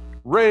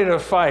ready to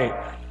fight.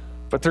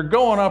 But they're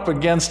going up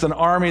against an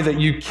army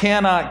that you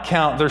cannot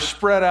count. They're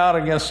spread out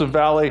against a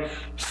valley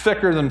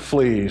thicker than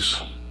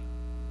fleas.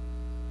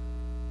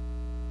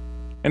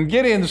 And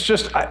Gideon's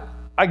just,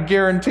 I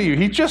guarantee you,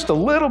 he's just a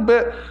little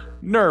bit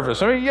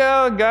nervous. I mean,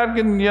 yeah, God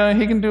can,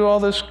 he can do all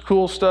this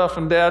cool stuff,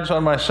 and Dad's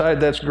on my side.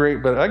 That's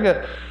great.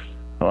 But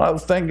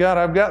thank God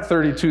I've got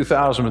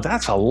 32,000, but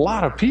that's a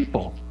lot of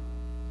people.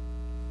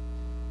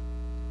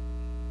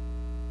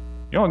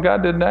 You know what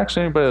God did next?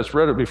 Anybody that's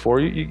read it before,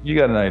 you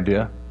got an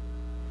idea.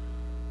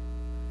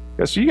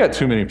 So you got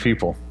too many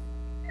people.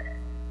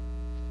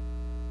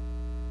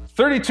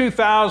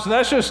 32,000,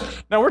 that's just,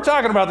 now we're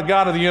talking about the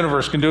God of the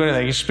universe can do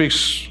anything. He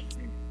speaks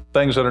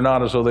things that are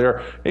not as though they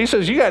are. He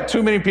says, you got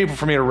too many people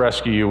for me to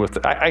rescue you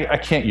with. I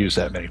can't use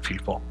that many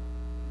people.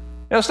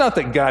 Now, it's not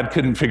that God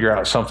couldn't figure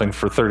out something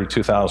for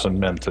 32,000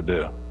 men to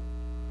do.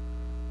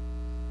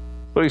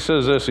 But he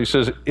says this, he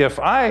says, if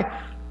I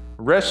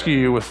rescue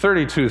you with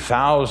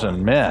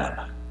 32,000 men,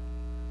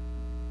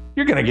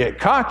 you're going to get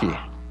cocky.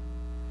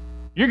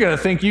 You're going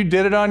to think you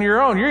did it on your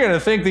own. You're going to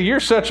think that you're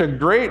such a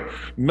great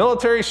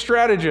military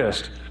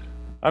strategist.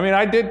 I mean,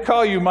 I did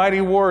call you mighty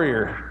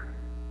warrior,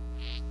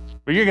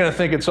 but you're going to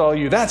think it's all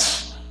you.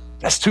 That's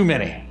too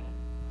many.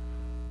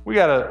 We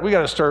got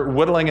to start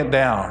whittling it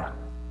down.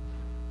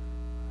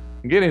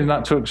 Gideon's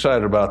not too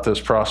excited about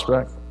this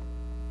prospect.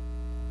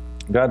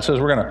 God says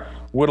we're going to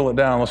whittle it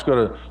down. Let's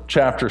go to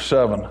chapter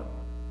 7.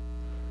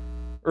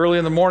 Early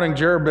in the morning,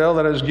 Jerubbaal,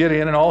 that is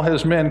Gideon, and all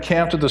his men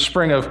camped at the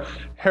spring of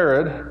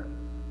Harod.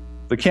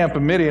 The camp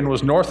of Midian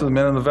was north of the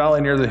men in the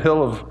valley near the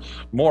hill of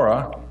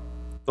Morah.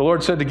 The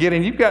Lord said to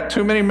Gideon, you've got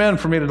too many men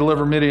for me to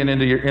deliver Midian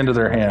into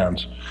their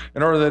hands,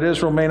 in order that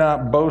Israel may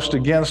not boast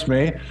against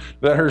me,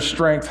 that her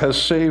strength has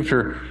saved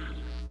her.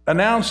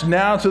 Announce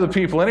now to the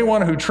people,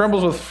 anyone who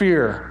trembles with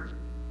fear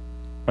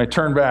may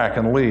turn back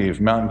and leave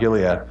Mount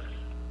Gilead.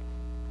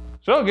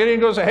 So Gideon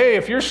goes, hey,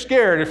 if you're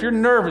scared, if you're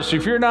nervous,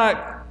 if you're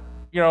not,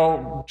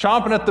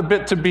 chomping at the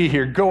bit to be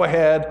here, go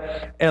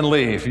ahead and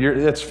leave.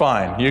 It's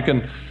fine. You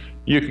can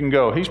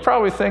go. He's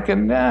probably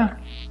thinking, we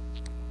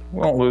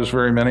won't lose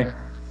very many.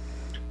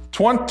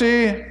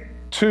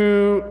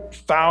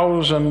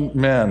 22,000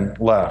 men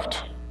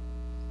left.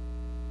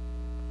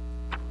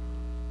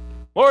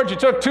 Lord, you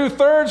took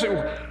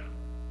 2/3.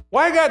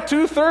 Why I got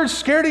 2/3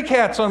 scaredy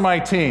cats on my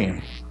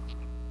team?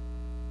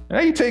 Now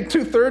you take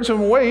 2/3 of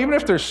them away. Even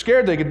if they're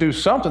scared, they could do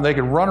something. They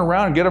could run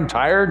around and get them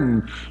tired,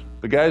 and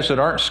the guys that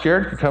aren't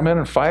scared can come in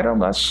and fight them.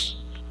 That's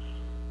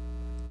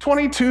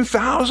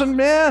 22,000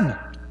 men.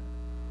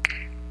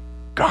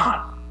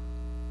 Gone.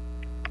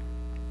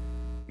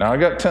 Now I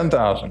got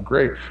 10,000.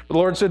 Great. But the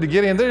Lord said to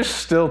Gideon, there's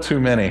still too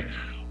many.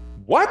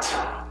 What?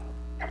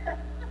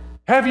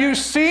 Have you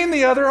seen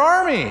the other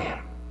army?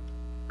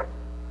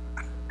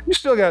 You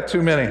still got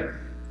too many.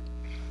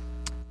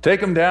 Take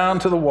them down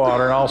to the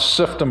water, and I'll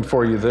sift them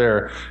for you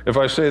there. If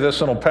I say this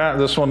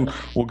one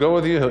will go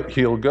with you,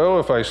 he'll go.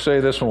 If I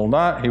say this one will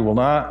not, he will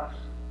not.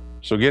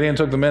 So Gideon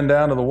took the men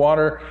down to the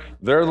water.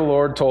 There the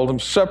Lord told him,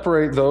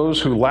 separate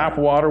those who lap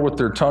water with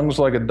their tongues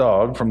like a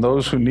dog from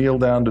those who kneel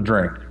down to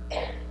drink.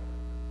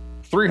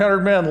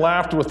 300 men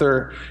lapped with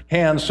their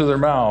hands to their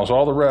mouths.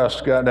 All the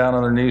rest got down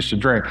on their knees to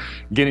drink.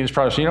 Gideon's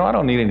probably saying, I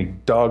don't need any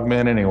dog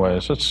men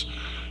anyways. That's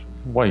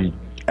why you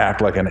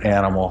act like an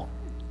animal.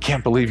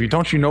 Can't believe you.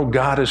 Don't you know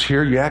God is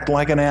here? You act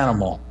like an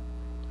animal.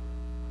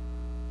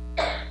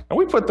 And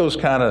we put those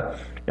kind of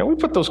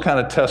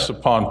tests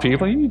upon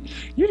people. You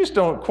just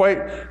don't quite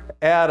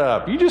add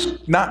up. You're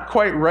just not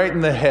quite right in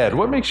the head.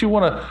 What makes you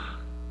want to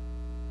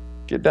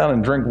get down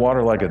and drink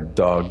water like a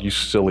dog, you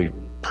silly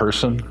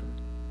person?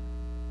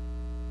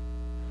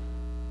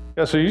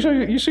 Yeah, so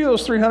you see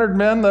those 300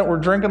 men that were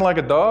drinking like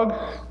a dog?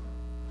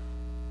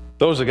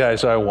 Those are the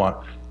guys I want.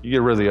 You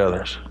get rid of the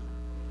others.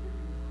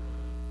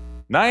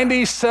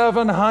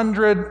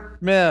 9,700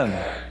 men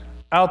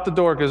out the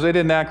door because they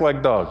didn't act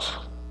like dogs.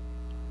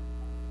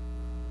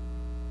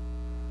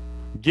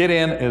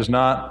 Gideon is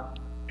not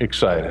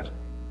excited.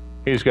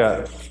 He's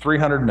got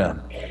 300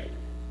 men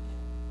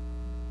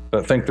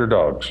that think they're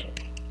dogs.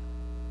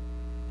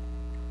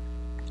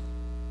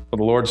 But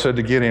the Lord said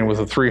to Gideon, with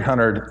the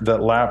 300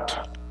 that lapped,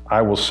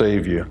 I will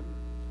save you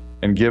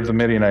and give the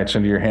Midianites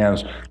into your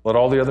hands. Let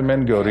all the other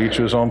men go to each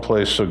of his own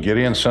place. So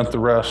Gideon sent the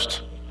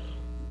rest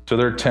to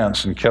their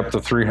tents and kept the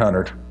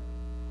 300.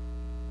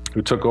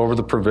 who took over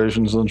the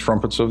provisions and the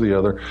trumpets of the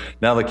other.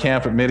 Now the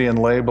camp at Midian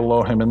lay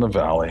below him in the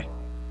valley.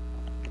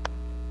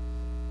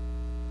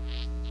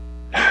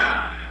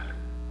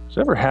 Has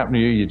it ever happened to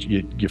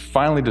you? You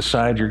finally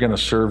decide you're going to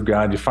serve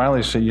God. You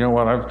finally say, you know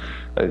what?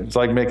 It's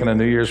like making a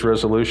New Year's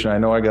resolution. I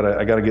know I got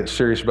to get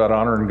serious about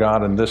honoring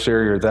God in this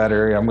area or that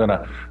area. I'm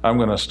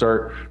going to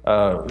start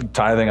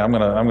tithing. I'm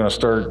going to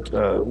start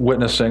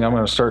witnessing. I'm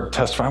going to start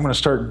testifying. I'm going to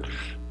start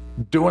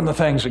doing the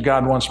things that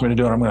God wants me to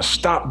do, and I'm going to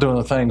stop doing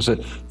the things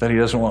that He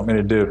doesn't want me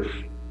to do.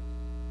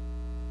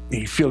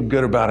 You feel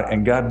good about it,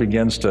 and God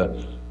begins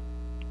to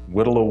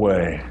whittle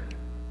away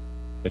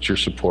at your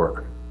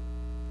support.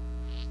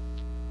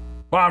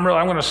 Well, I'm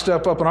going to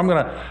step up, and I'm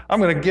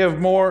going to give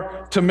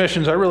more to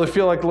missions. I really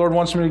feel like the Lord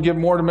wants me to give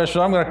more to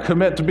missions. I'm going to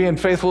commit to being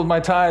faithful with my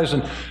tithes,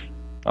 and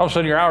all of a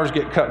sudden your hours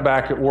get cut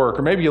back at work,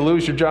 or maybe you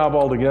lose your job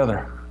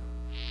altogether.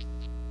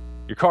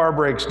 Your car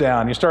breaks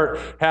down. You start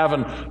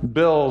having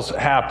bills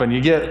happen.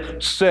 You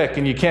get sick,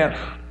 and you can't.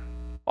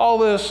 All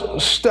this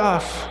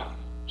stuff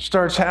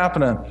starts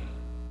happening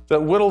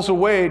that whittles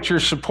away at your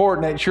support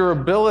and at your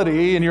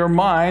ability in your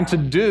mind to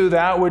do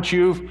that which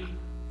you've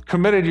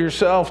committed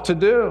yourself to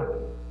do.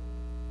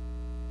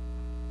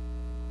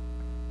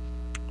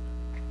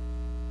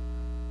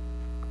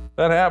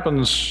 That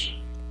happens,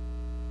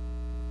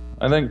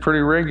 I think,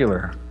 pretty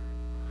regular.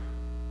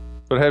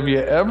 But have you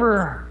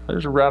ever,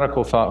 there's a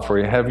radical thought for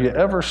you, have you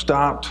ever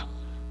stopped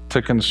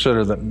to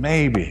consider that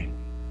maybe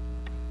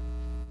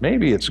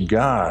it's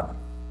God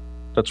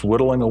that's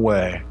whittling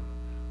away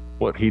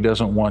what He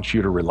doesn't want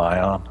you to rely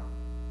on?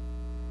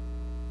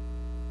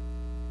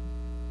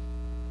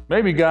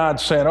 Maybe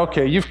God's saying,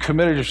 okay, you've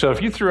committed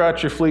yourself. You threw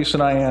out your fleece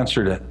and I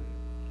answered it.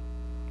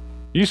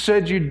 You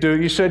said you'd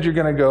do. You said you're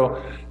going to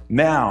go.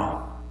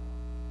 Now,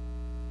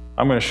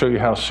 I'm going to show you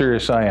how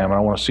serious I am, and I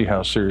want to see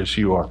how serious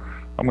you are.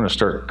 I'm going to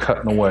start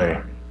cutting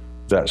away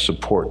that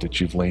support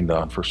that you've leaned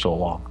on for so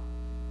long.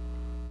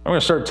 I'm going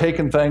to start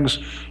taking things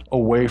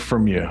away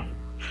from you,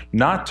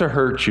 not to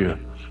hurt you,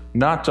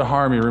 not to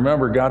harm you.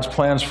 Remember, God's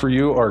plans for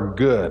you are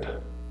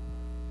good,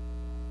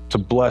 to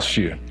bless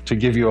you, to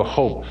give you a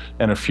hope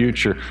and a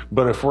future.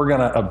 But if we're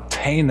going to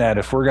obtain that,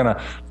 if we're going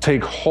to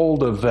take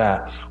hold of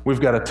that, we've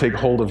got to take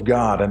hold of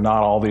God and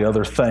not all the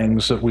other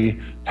things that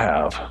we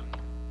have.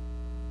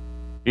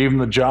 Even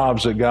the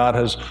jobs that God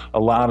has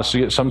allowed us to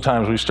get,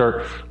 sometimes we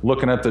start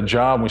looking at the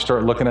job, we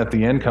start looking at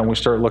the income, we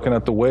start looking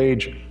at the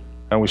wage,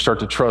 and we start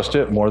to trust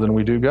it more than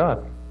we do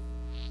God.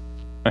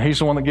 And He's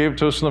the one that gave it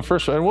to us in the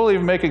first place. And we'll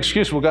even make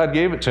excuses. Well, God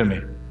gave it to me.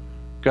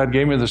 God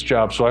gave me this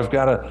job, so I've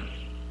got to.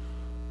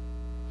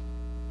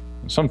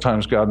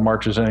 Sometimes God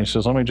marches in and He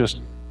says, let me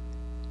just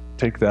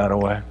take that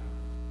away.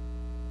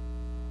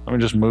 Let me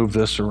just move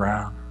this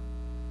around.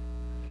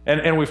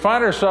 And we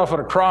find ourselves at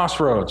a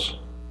crossroads.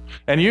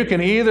 And you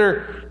can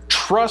either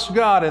trust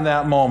God in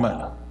that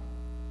moment,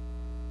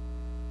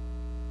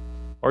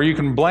 or you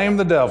can blame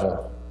the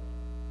devil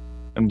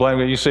and blame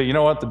God. You say, you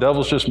know what, the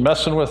devil's just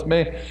messing with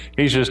me.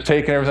 He's just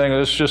taking everything.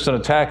 This is just an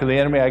attack of the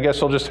enemy. I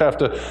guess I'll just have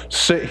to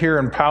sit here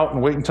and pout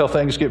and wait until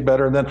things get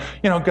better. And then,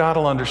 God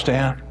will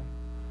understand.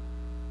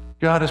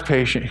 God is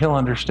patient. He'll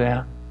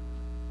understand.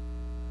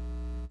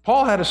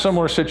 Paul had a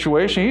similar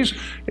situation.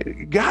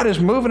 God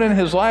is moving in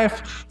his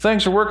life.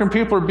 Things are working.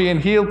 People are being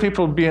healed.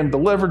 People are being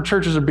delivered.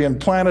 Churches are being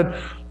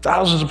planted.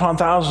 Thousands upon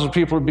thousands of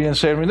people are being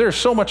saved. I mean, there's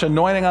so much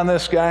anointing on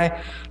this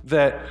guy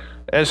that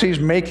as he's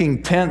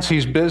making tents,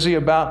 he's busy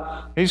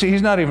about,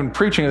 he's not even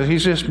preaching.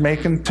 He's just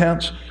making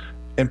tents.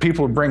 And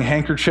people would bring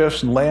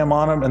handkerchiefs and lay them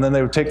on them. And then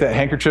they would take that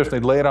handkerchief,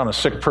 they'd lay it on a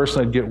sick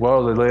person, they'd get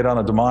well. They'd lay it on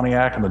a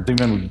demoniac, and the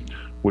demon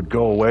would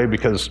go away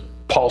because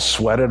Paul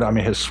sweated. I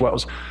mean, his sweat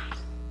was...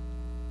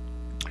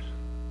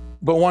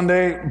 But one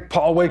day,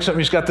 Paul wakes up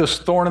and he's got this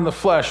thorn in the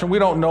flesh, and we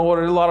don't know what.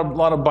 A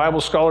lot of Bible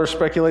scholars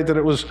speculate that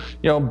it was,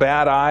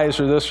 bad eyes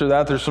or this or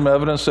that. There's some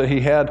evidence that he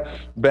had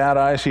bad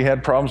eyes. He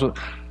had problems with.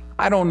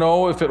 I don't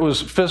know if it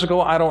was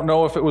physical. I don't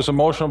know if it was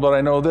emotional, but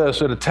I know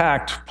this: it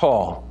attacked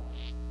Paul.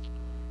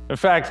 In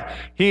fact,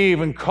 he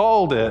even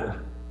called it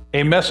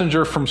a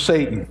messenger from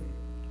Satan,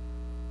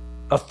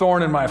 a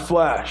thorn in my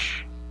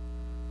flesh.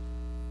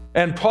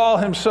 And Paul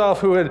himself,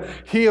 who had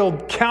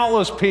healed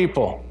countless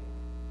people,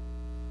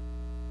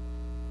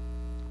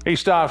 he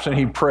stops and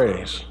he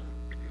prays.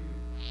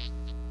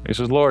 He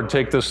says, Lord,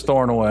 take this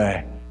thorn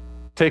away.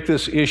 Take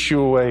this issue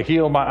away.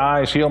 Heal my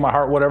eyes, heal my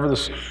heart, whatever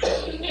this.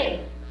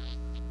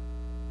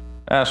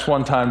 Ask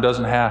one time,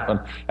 doesn't happen.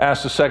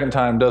 Ask the second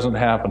time, doesn't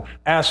happen.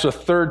 Ask the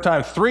third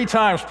time. 3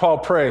 times Paul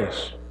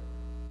prays.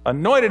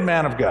 Anointed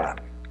man of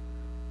God.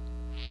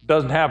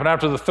 Doesn't happen.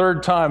 After the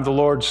 3rd time, the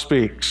Lord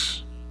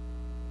speaks.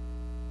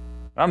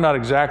 I'm not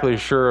exactly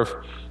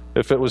sure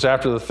if it was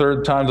after the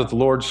 3rd time that the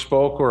Lord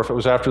spoke, or if it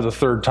was after the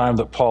 3rd time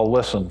that Paul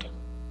listened.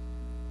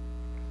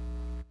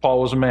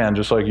 Paul was a man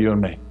just like you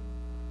and me.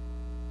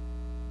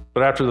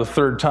 But after the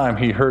 3rd time,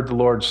 he heard the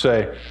Lord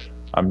say,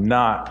 I'm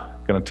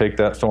not going to take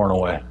that thorn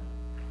away.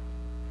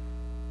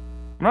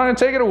 I'm not going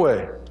to take it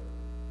away.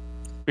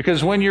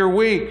 Because when you're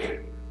weak,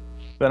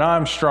 then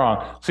I'm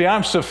strong. See,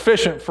 I'm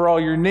sufficient for all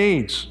your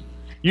needs.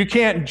 You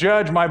can't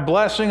judge my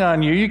blessing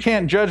on you. You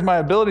can't judge my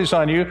abilities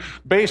on you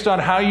based on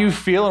how you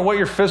feel and what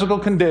your physical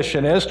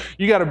condition is.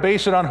 You got to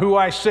base it on who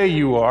I say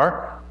you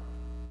are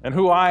and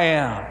who I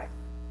am.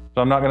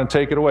 So I'm not going to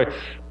take it away.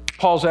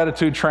 Paul's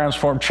attitude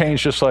transformed,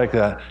 changed just like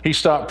that. He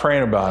stopped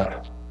praying about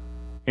it.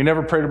 He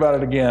never prayed about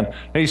it again.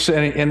 And he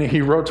said, and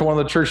he wrote to one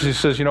of the churches, he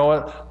says, you know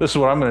what? This is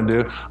what I'm going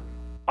to do.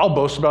 I'll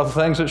boast about the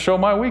things that show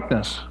my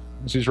weakness.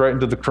 As he's writing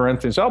to the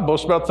Corinthians, I'll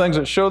boast about things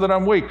that show that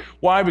I'm weak.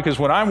 Why? Because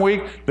when I'm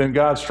weak, then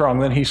God's strong.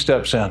 Then he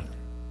steps in.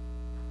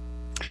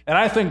 And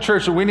I think,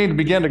 church, that we need to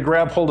begin to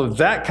grab hold of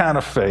that kind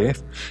of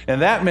faith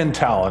and that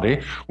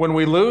mentality when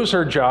we lose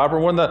our job, or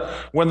when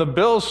the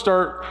bills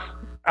start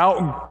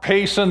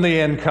outpacing the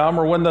income,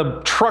 or when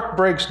the truck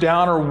breaks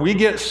down, or we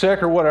get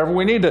sick, or whatever.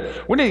 We need,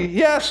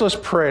 yes, let's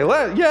pray.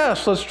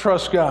 Yes, let's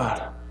trust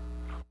God.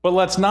 But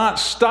let's not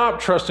stop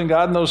trusting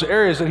God in those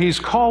areas that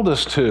he's called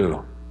us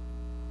to.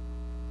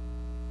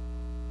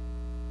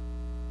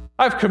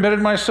 I've committed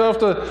myself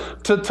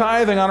to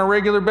tithing on a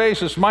regular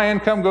basis. My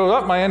income goes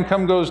up, my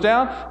income goes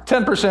down.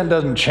 10%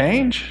 doesn't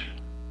change.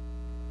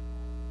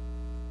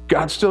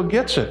 God still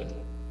gets it.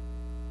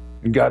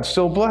 And God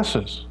still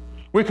blesses.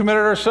 We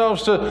committed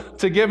ourselves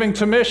to giving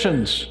to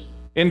missions.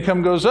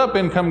 Income goes up,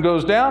 income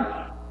goes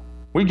down.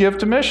 We give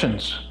to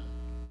missions.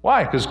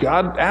 Why? Because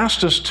God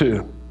asked us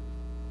to.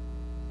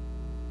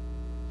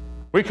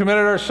 We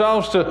committed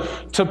ourselves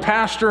to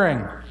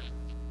pastoring.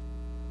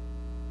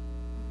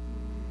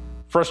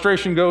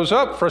 Frustration goes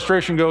up,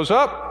 frustration goes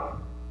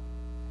up.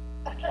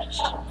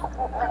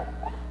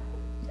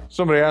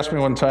 Somebody asked me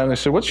one time, they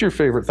said, what's your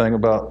favorite thing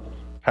about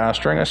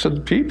pastoring? I said,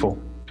 the people.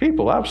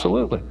 People,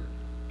 absolutely.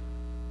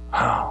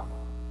 Wow.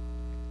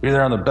 Be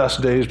there on the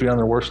best days, be on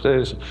the worst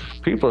days.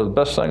 People are the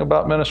best thing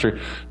about ministry.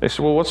 They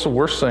said, well, what's the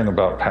worst thing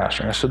about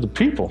pastoring? I said, the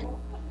people.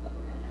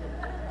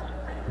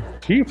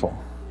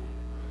 People.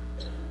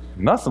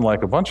 Nothing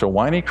like a bunch of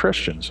whiny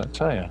Christians, I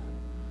tell you.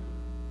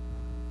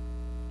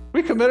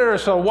 We committed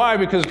ourselves. Why?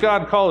 Because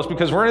God called us.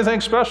 Because we're anything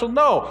special?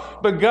 No.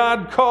 But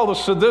God called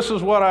us. So this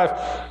is what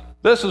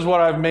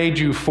I've made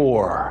you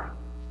for.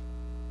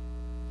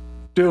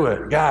 Do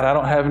it. God, I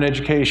don't have an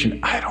education.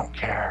 I don't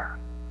care.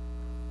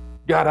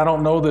 God, I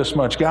don't know this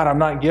much. God, I'm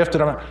not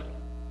gifted.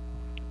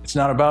 It's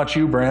not about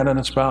you, Brandon.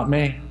 It's about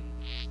me.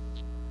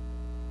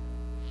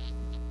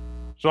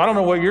 So I don't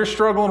know what you're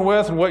struggling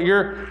with and what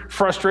your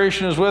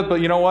frustration is with,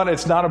 but you know what?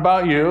 It's not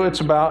about you. It's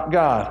about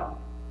God.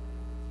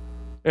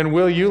 And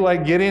will you,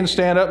 like Gideon,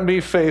 stand up and be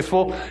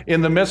faithful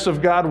in the midst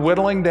of God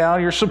whittling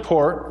down your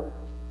support,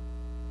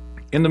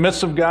 in the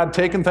midst of God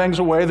taking things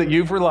away that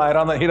you've relied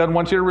on, that he doesn't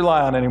want you to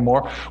rely on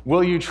anymore?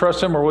 Will you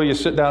trust him, or will you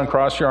sit down and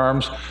cross your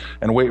arms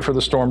and wait for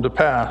the storm to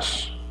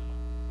pass?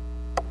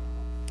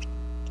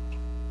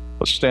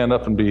 Let's stand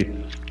up and be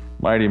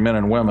mighty men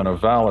and women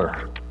of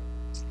valor.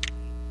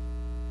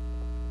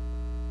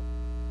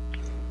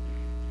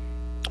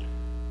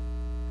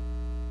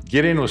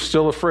 Gideon was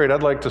still afraid.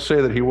 I'd like to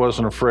say that he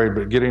wasn't afraid,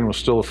 but Gideon was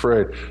still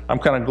afraid. I'm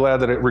kind of glad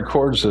that it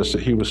records this,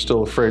 that he was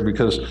still afraid,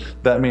 because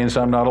that means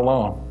I'm not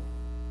alone.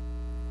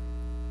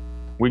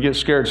 We get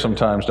scared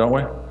sometimes, don't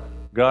we?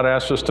 God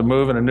asks us to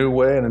move in a new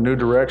way, in a new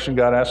direction.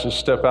 God asks us to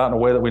step out in a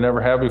way that we never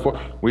have before.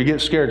 We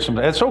get scared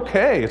sometimes. It's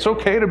okay. It's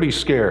okay to be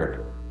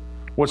scared.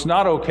 What's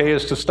not okay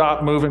is to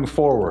stop moving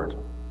forward.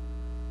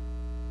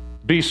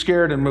 Be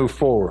scared and move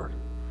forward.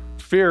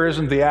 Fear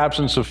isn't the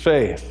absence of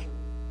faith.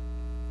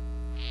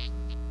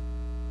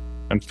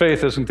 And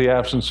faith isn't the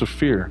absence of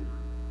fear.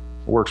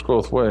 It works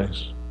both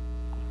ways.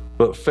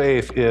 But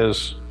faith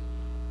is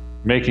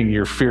making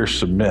your fear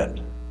submit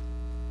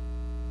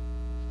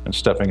and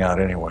stepping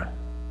out anyway.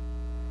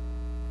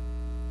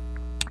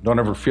 Don't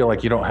ever feel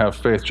like you don't have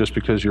faith just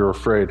because you're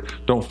afraid.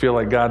 Don't feel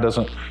like God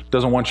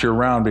doesn't want you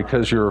around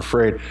because you're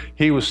afraid.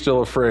 He was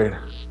still afraid.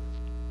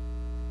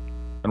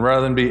 And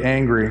rather than be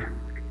angry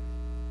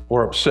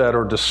or upset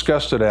or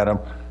disgusted at him,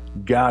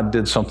 God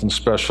did something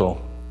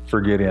special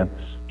for Gideon.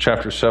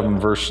 Chapter 7,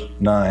 verse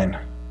 9.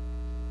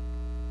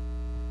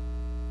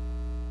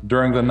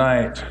 During the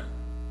night,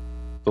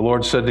 the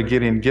Lord said to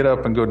Gideon, get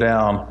up and go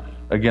down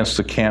against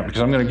the camp,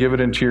 because I'm going to give it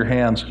into your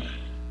hands.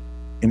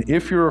 And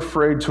if you're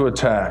afraid to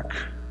attack,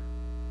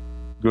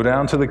 go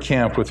down to the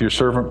camp with your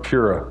servant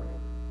Purah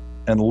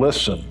and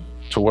listen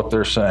to what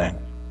they're saying.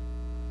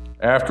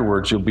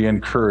 Afterwards, you'll be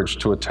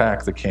encouraged to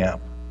attack the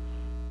camp.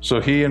 So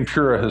he and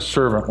Purah, his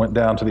servant, went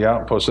down to the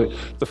outpost.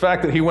 The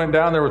fact that he went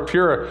down there with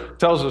Purah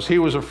tells us he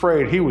was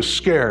afraid. He was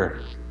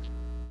scared.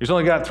 He's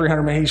only got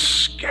 300 men. He's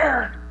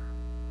scared.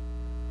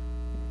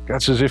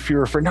 God says, if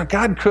you're afraid. Now,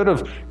 God could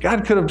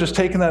have just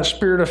taken that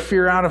spirit of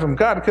fear out of him.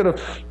 God could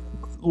have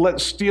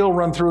let steel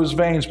run through his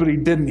veins, but he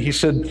didn't. He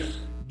said,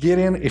 get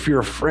in if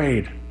you're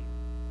afraid.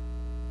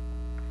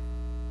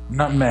 I'm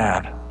not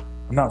mad.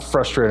 I'm not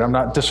frustrated. I'm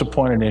not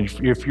disappointed in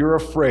you. If you're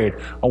afraid,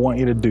 I want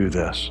you to do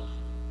this.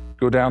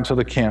 Go down to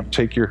the camp,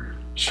 take your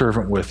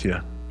servant with you,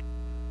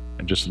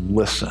 and just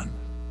listen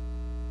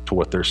to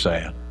what they're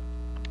saying.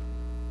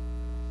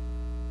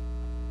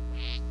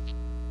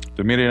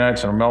 The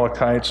Midianites and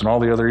Amalekites and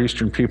all the other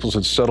eastern peoples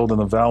had settled in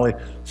the valley,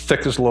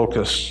 thick as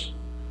locusts.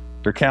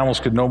 Their camels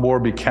could no more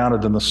be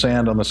counted than the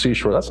sand on the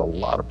seashore. That's a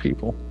lot of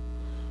people.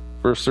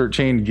 Verse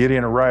 13,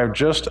 Gideon arrived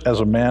just as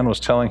a man was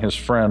telling a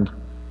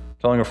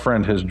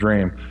friend his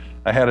dream.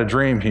 I had a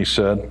dream, he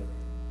said.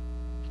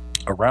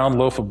 A round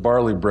loaf of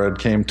barley bread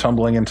came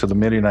tumbling into the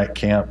Midianite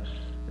camp.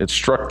 It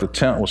struck the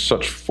tent with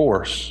such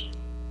force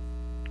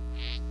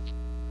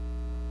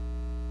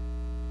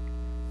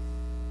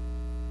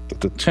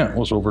that the tent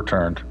was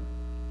overturned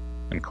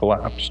and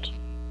collapsed.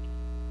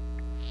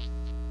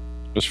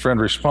 His friend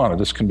responded,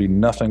 this can be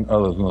nothing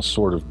other than the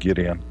sword of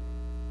Gideon,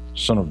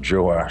 son of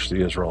Joash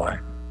the Israelite.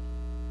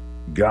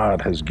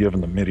 God has given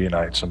the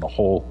Midianites and the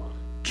whole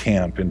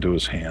camp into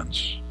his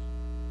hands.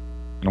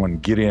 And when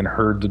Gideon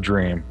heard the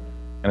dream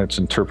and its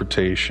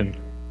interpretation,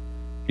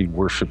 he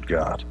worshiped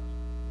God.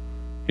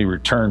 He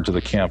returned to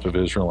the camp of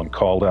Israel and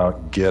called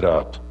out, get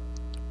up,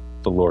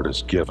 the Lord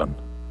has given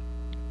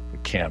the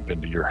camp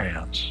into your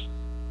hands.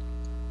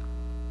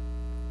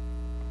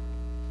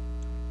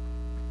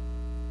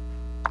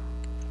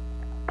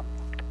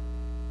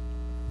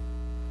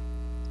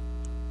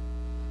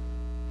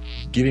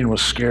 Gideon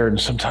was scared, and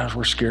sometimes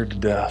we're scared to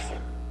death.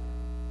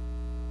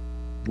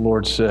 The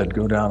Lord said,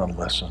 go down and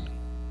listen.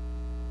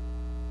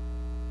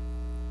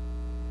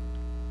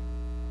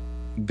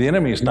 The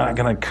enemy is not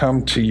going to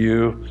come to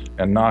you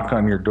and knock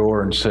on your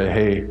door and say,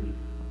 hey,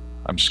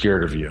 I'm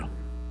scared of you.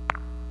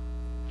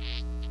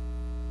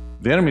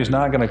 The enemy is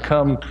not going to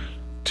come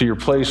to your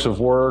place of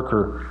work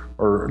or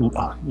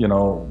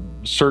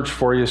search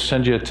for you,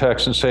 send you a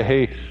text and say,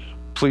 hey,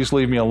 please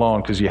leave me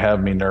alone because you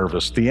have me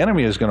nervous. The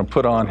enemy is going to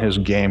put on his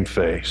game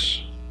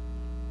face.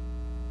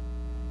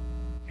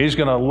 He's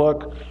going to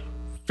look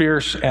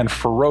fierce and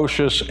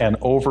ferocious and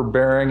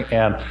overbearing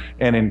and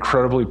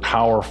incredibly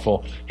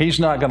powerful. He's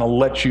not going to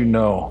let you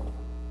know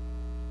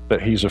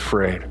that he's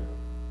afraid.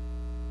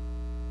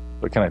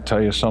 But can I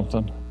tell you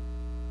something?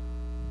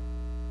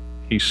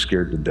 He's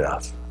scared to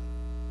death.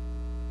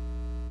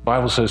 The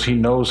Bible says he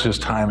knows his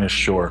time is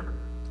short.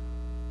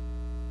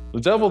 The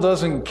devil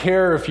doesn't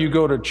care if you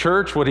go to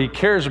church. What he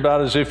cares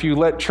about is if you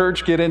let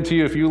church get into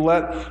you, if you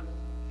let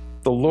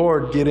the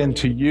Lord get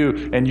into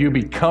you and you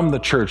become the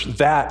church.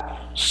 That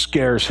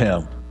scares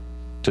him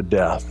to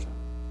death.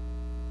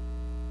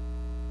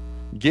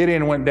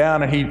 Gideon went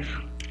down and he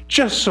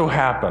just so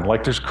happened,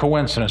 like there's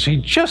coincidence, he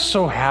just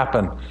so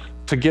happened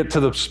to get to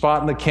the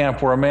spot in the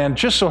camp where a man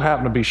just so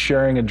happened to be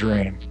sharing a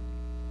dream.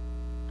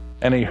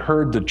 And he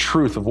heard the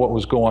truth of what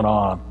was going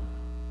on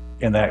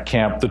in that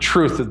camp, the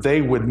truth that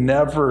they would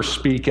never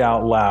speak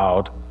out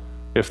loud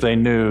if they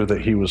knew that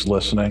he was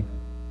listening.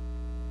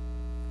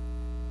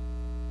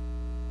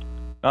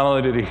 Not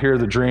only did he hear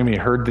the dream, he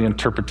heard the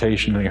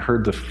interpretation and he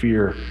heard the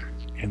fear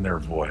in their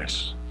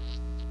voice.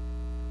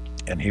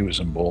 And he was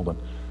emboldened.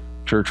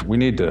 Church, we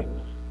need to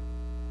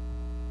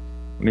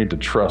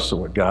trust that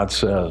what God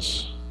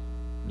says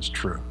is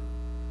true.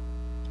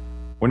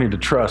 We need to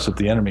trust that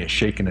the enemy is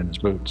shaking in his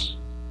boots.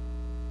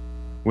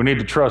 We need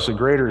to trust that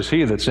greater is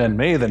he that's in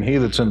me than he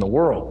that's in the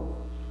world.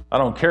 I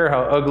don't care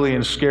how ugly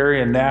and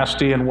scary and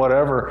nasty and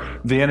whatever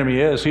the enemy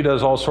is. He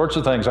does all sorts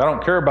of things. I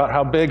don't care about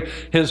how big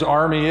his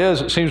army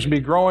is. It seems to be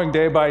growing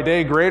day by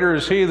day. Greater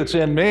is he that's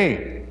in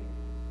me.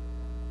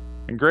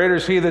 And greater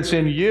is he that's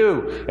in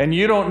you. And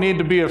you don't need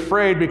to be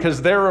afraid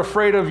because they're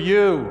afraid of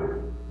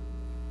you.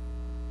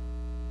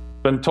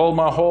 Been told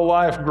my whole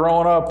life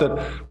growing up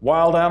that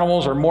wild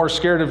animals are more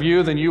scared of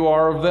you than you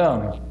are of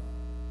them.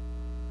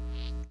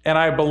 And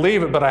I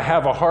believe it, but I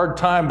have a hard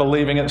time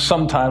believing it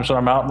sometimes when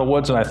I'm out in the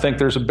woods and I think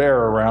there's a bear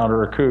around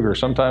or a cougar.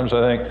 Sometimes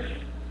I think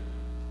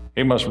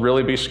he must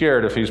really be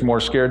scared if he's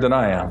more scared than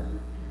I am.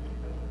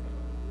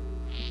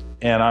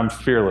 And I'm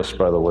fearless,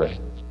 by the way,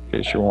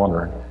 in case you're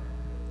wondering.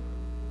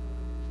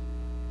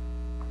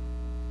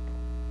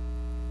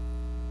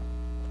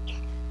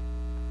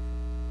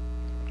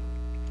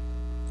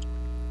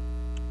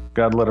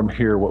 God let him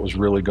hear what was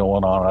really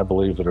going on. I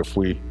believe that if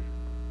we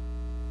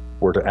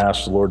were to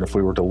ask the Lord, and if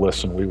we were to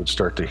listen, we would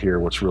start to hear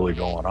what's really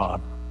going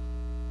on.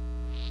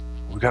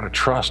 We've got to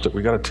trust it.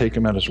 We've got to take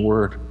him at his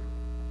word.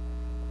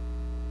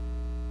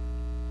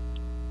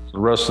 The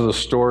rest of the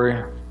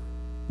story,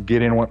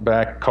 Gideon went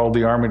back, called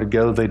the army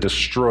together.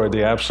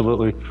 They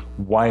absolutely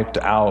wiped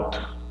out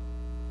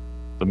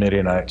the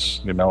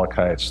Midianites, the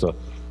Amalekites,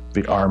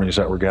 the armies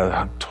that were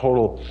gathered.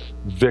 Total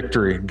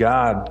victory.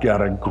 God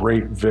got a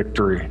great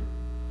victory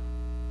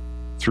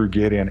through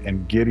Gideon,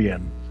 and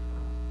Gideon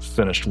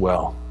finished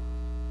well.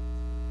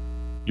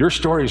 Your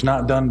story is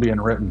not done being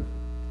written.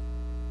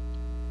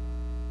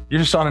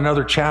 You're just on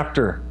another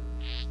chapter.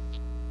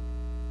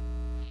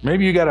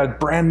 Maybe you got a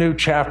brand new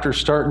chapter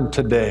starting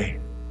today.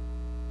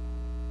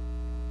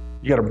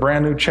 You got a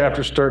brand new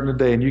chapter starting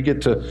today, and you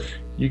get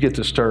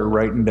to start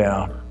writing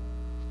down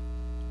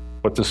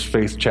what this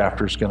faith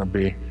chapter is going to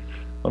be.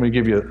 Let me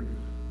give you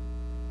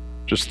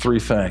just 3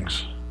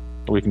 things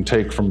that we can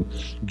take from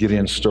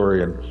Gideon's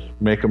story and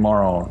make them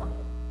our own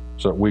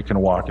so that we can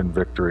walk in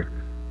victory.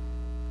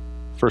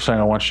 First thing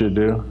I want you to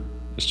do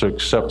is to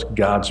accept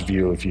God's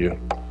view of you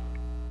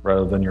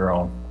rather than your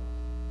own.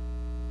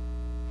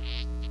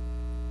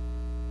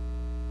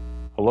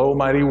 Hello,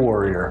 mighty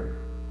warrior.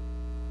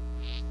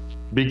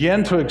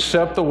 Begin to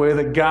accept the way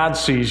that God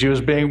sees you as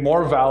being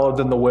more valid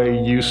than the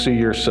way you see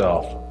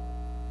yourself.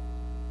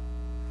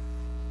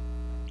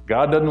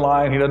 God doesn't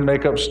lie and He doesn't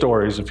make up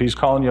stories. If He's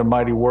calling you a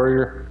mighty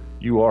warrior,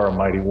 you are a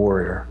mighty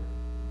warrior.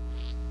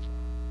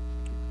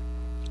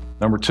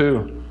 Number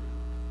 2,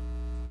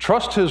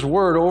 trust His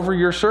word over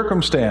your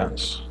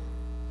circumstance.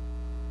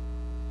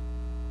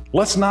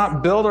 Let's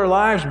not build our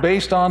lives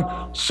based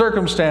on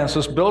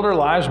circumstances. Build our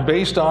lives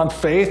based on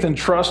faith and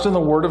trust in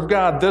the Word of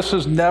God. This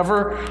has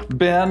never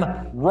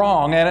been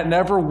wrong, and it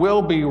never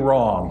will be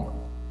wrong.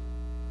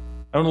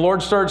 And when the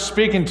Lord starts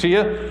speaking to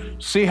you,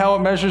 see how it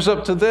measures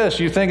up to this.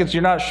 You think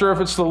you're not sure if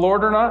it's the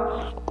Lord or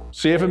not?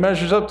 See if it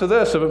measures up to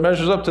this. If it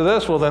measures up to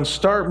this, well, then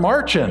start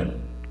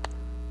marching.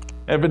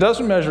 And if it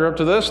doesn't measure up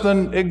to this,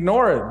 then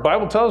ignore it. The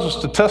Bible tells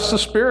us to test the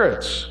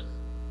spirits.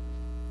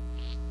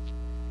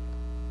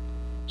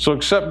 So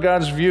accept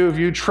God's view of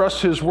you,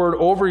 trust His word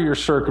over your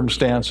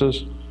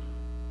circumstances.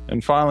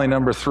 And finally,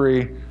 number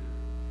 3,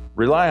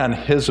 rely on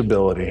His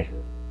ability,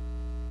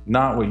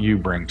 not what you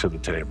bring to the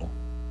table.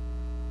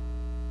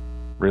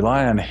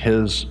 Rely on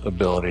His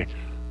ability.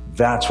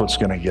 That's what's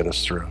going to get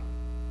us through.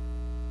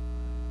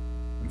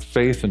 And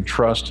faith and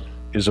trust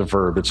is a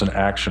verb. It's an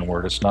action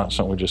word. It's not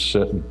something we just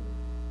sit and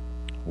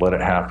let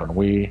it happen.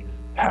 We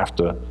have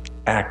to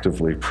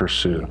actively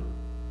pursue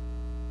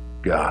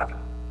God.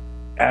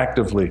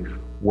 Actively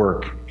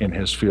work in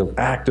His field.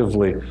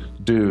 Actively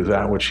do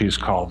that which He's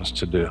called us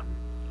to do.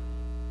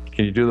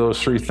 Can you do those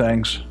 3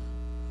 things?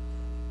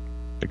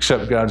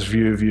 Accept God's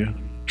view of you,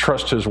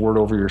 trust His word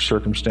over your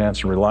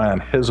circumstance, and rely on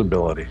His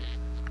ability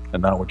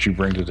and not what you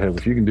bring to the table.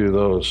 If you can do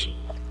those,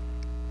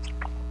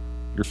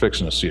 you're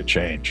fixing to see a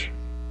change.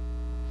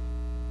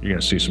 You're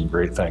going to see some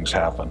great things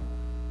happen.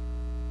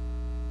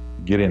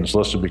 Gideon's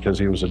listed because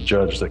he was a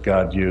judge that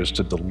God used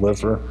to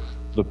deliver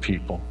the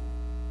people.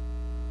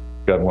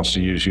 God wants to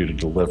use you to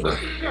deliver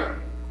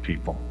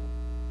people.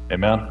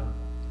 Amen?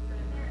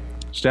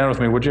 Stand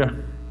with me, would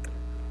you?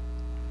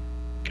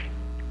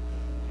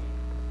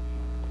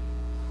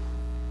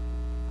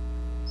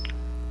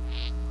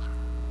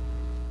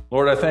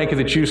 Lord, I thank you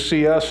that you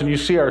see us and you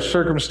see our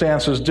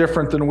circumstances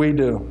different than we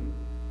do.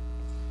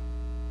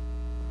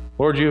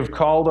 Lord, you have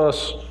called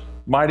us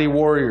mighty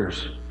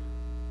warriors.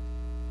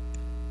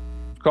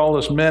 You've called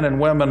us men and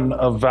women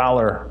of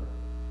valor.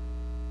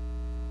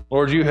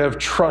 Lord, you have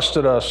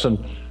trusted us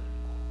and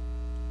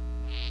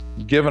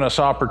given us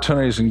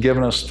opportunities and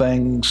given us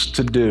things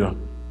to do.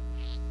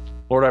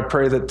 Lord, I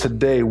pray that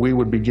today we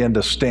would begin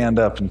to stand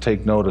up and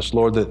take notice.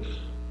 Lord,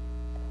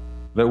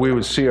 that we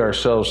would see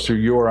ourselves through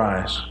your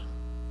eyes.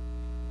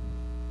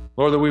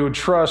 Lord, that we would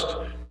trust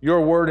your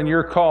word and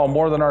your call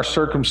more than our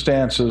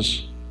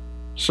circumstances,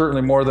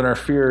 certainly more than our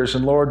fears.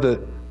 And Lord,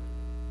 that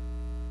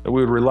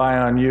we would rely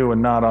on you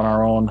and not on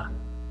our own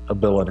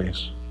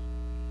abilities.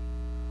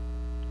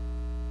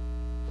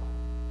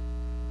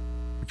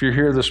 If you're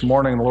here this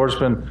morning, the Lord's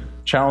been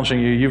challenging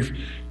you.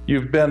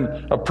 You've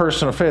been a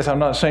person of faith. I'm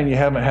not saying you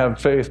haven't had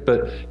faith,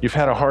 but you've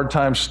had a hard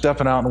time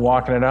stepping out and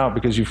walking it out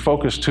because you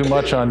focus too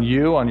much on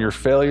you, on your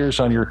failures,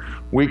 on your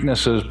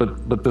weaknesses.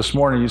 But this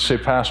morning you'd say,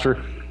 Pastor,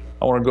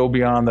 I want to go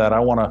beyond that. I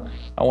want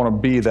to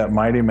be that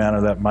mighty man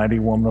or that mighty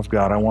woman of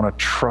God. I want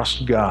to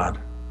trust God.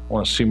 I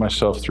want to see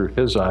myself through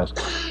His eyes.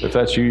 If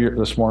that's you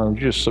this morning,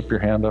 would you just slip your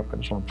hand up? I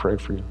just want to pray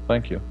for you.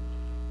 Thank you.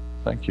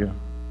 Thank you.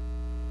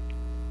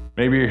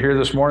 Maybe you're here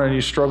this morning and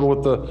you struggle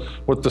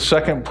with the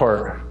second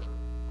part.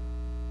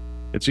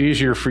 It's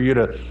easier for you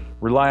to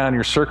rely on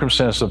your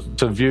circumstances,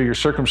 to view your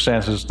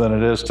circumstances, than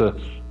it is to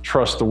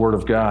trust the Word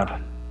of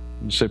God.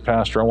 You say,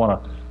 Pastor, I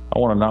want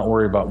to not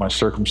worry about my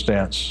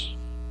circumstance.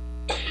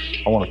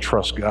 I want to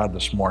trust God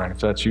this morning. If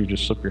that's you,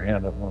 just slip your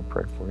hand up. I want to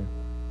pray for you.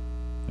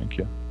 Thank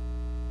you.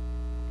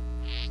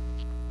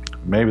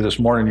 Maybe this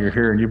morning you're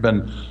here and you've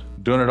been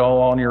doing it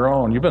all on your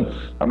own.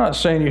 I'm not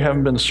saying you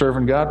haven't been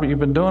serving God, but you've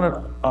been doing it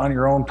on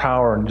your own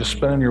power and just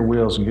spinning your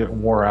wheels and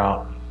getting wore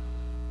out.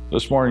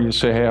 This morning you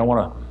say, hey, I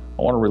want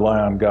to rely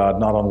on God,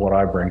 not on what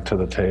I bring to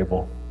the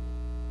table.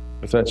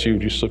 If that's you,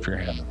 just slip your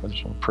hand up. I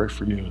just want to pray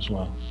for you as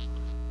well.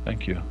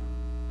 Thank you.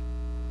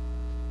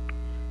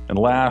 And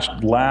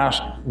last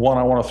one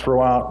I want to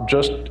throw out,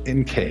 just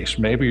in case.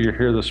 Maybe you're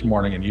here this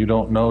morning and you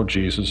don't know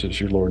Jesus as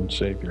your Lord and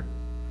Savior.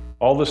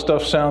 All this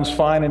stuff sounds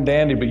fine and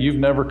dandy, but you've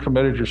never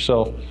committed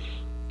yourself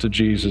to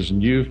Jesus,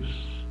 and you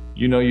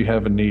know you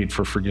have a need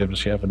for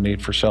forgiveness. You have a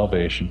need for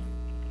salvation.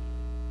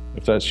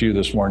 If that's you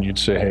this morning, you'd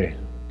say, hey,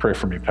 pray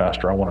for me,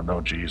 Pastor. I want to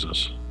know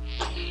Jesus.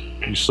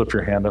 You slip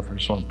your hand up. I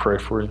just want to pray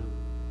for you.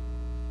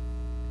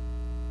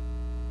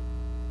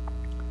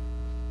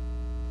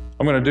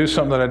 I'm going to do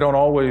something that I don't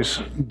always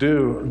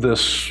do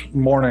this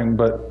morning,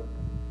 but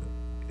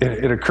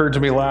it occurred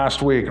to me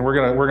last week, and we're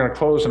going to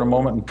close in a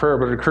moment in prayer,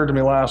 but it occurred to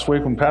me last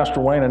week when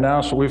Pastor Wayne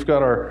announced that we've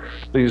got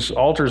these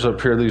altars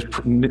up here, these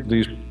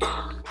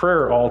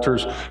prayer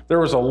altars. There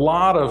was a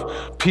lot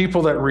of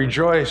people that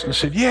rejoiced and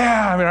said,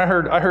 yeah, I mean,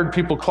 I heard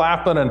people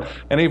clapping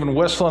and even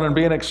whistling and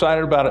being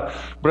excited about it.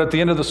 But at the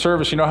end of the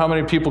service, you know how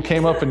many people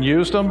came up and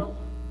used them?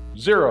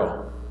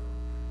 0.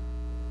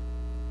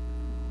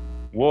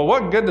 Well,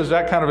 what good does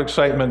that kind of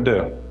excitement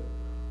do?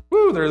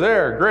 Woo, they're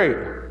there, great.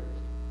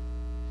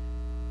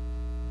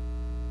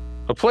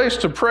 A place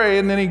to pray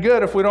isn't any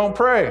good if we don't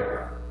pray.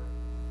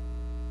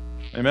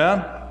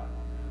 Amen?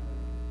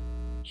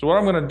 So what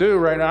I'm going to do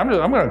right now,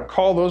 I'm going to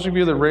call those of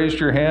you that raised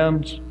your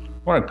hands,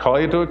 I'm going to call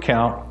you to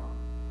account.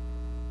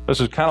 This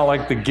is kind of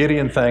like the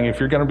Gideon thing. If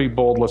you're going to be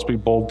bold, let's be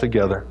bold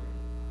together.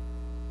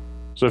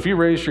 So if you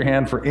raised your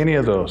hand for any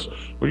of those,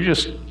 would you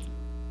just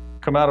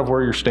come out of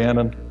where you're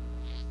standing,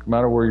 come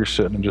out of where you're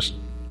sitting, and just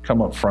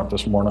come up front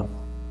this morning?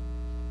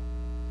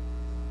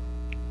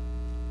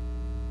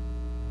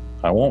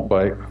 I won't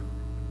bite.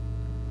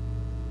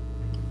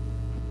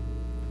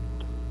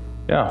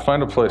 Yeah,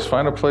 find a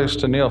place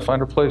to kneel,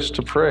 find a place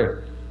to pray.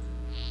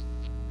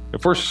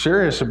 If we're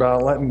serious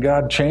about letting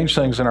God change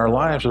things in our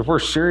lives, if we're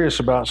serious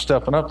about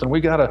stepping up, then we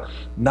got to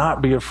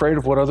not be afraid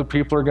of what other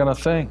people are going to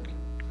think.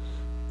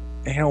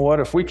 And you know what?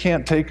 If we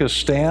can't take a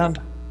stand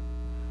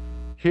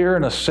here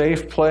in a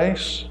safe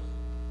place,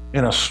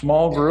 in a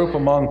small group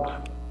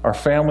among our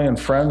family and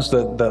friends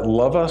that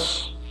love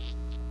us,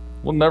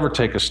 we'll never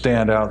take a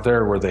stand out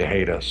there where they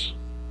hate us.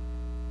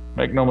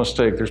 Make no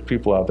mistake, there's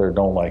people out there who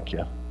don't like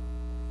you.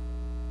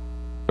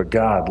 But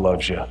God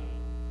loves you,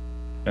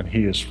 and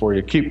He is for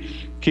you.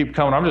 Keep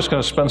coming. I'm just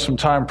going to spend some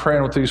time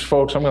praying with these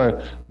folks. I'm going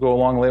to go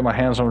along, lay my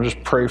hands on them,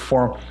 just pray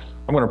for them.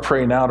 I'm going to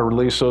pray now to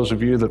release those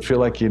of you that feel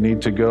like you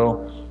need to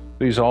go.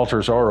 These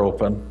altars are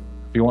open.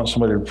 If you want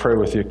somebody to pray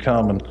with you,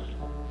 come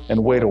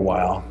and wait a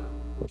while.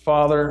 But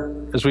Father,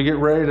 as we get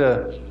ready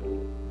to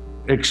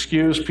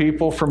excuse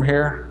people from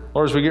here,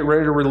 or as we get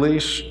ready to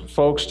release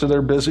folks to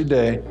their busy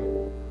day,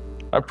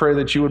 I pray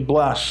that you would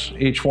bless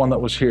each one that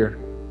was here.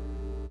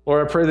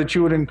 Lord, I pray that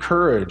you would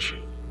encourage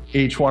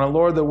each one. And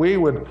Lord, that we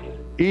would,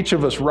 each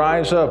of us,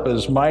 rise up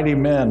as mighty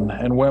men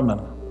and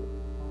women,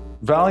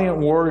 valiant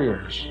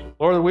warriors.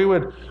 Lord, that we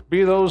would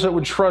be those that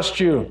would trust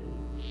you.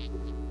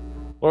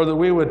 Lord, that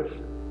we would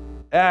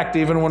act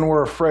even when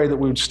we're afraid, that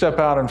we would step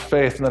out in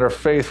faith, and that our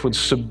faith would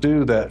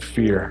subdue that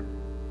fear.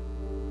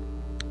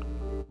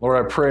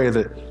 Lord, I pray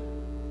that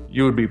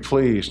you would be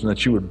pleased and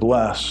that you would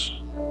bless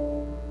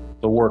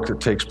the work that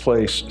takes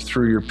place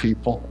through your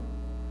people.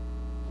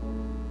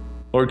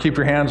 Lord, keep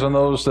your hands on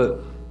those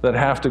that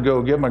have to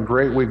go. Give them a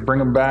great week. Bring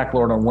them back,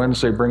 Lord, on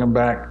Wednesday. Bring them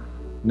back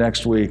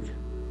next week.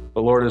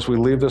 But Lord, as we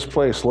leave this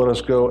place, let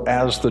us go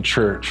as the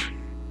church.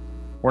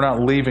 We're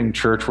not leaving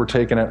church. We're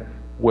taking it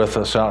with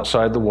us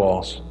outside the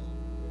walls.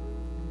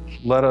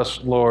 Let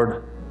us,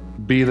 Lord,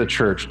 be the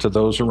church to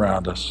those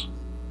around us,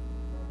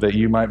 that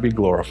you might be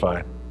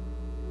glorified.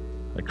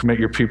 I commit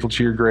your people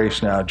to your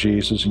grace now,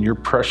 Jesus, in your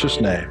precious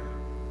name.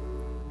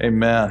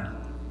 Amen.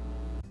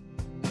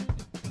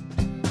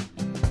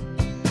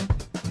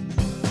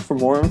 For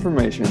more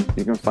information,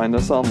 you can find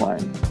us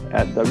online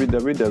at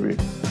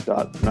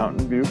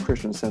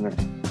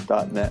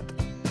www.mountainviewchristiancenter.net.